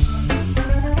soon.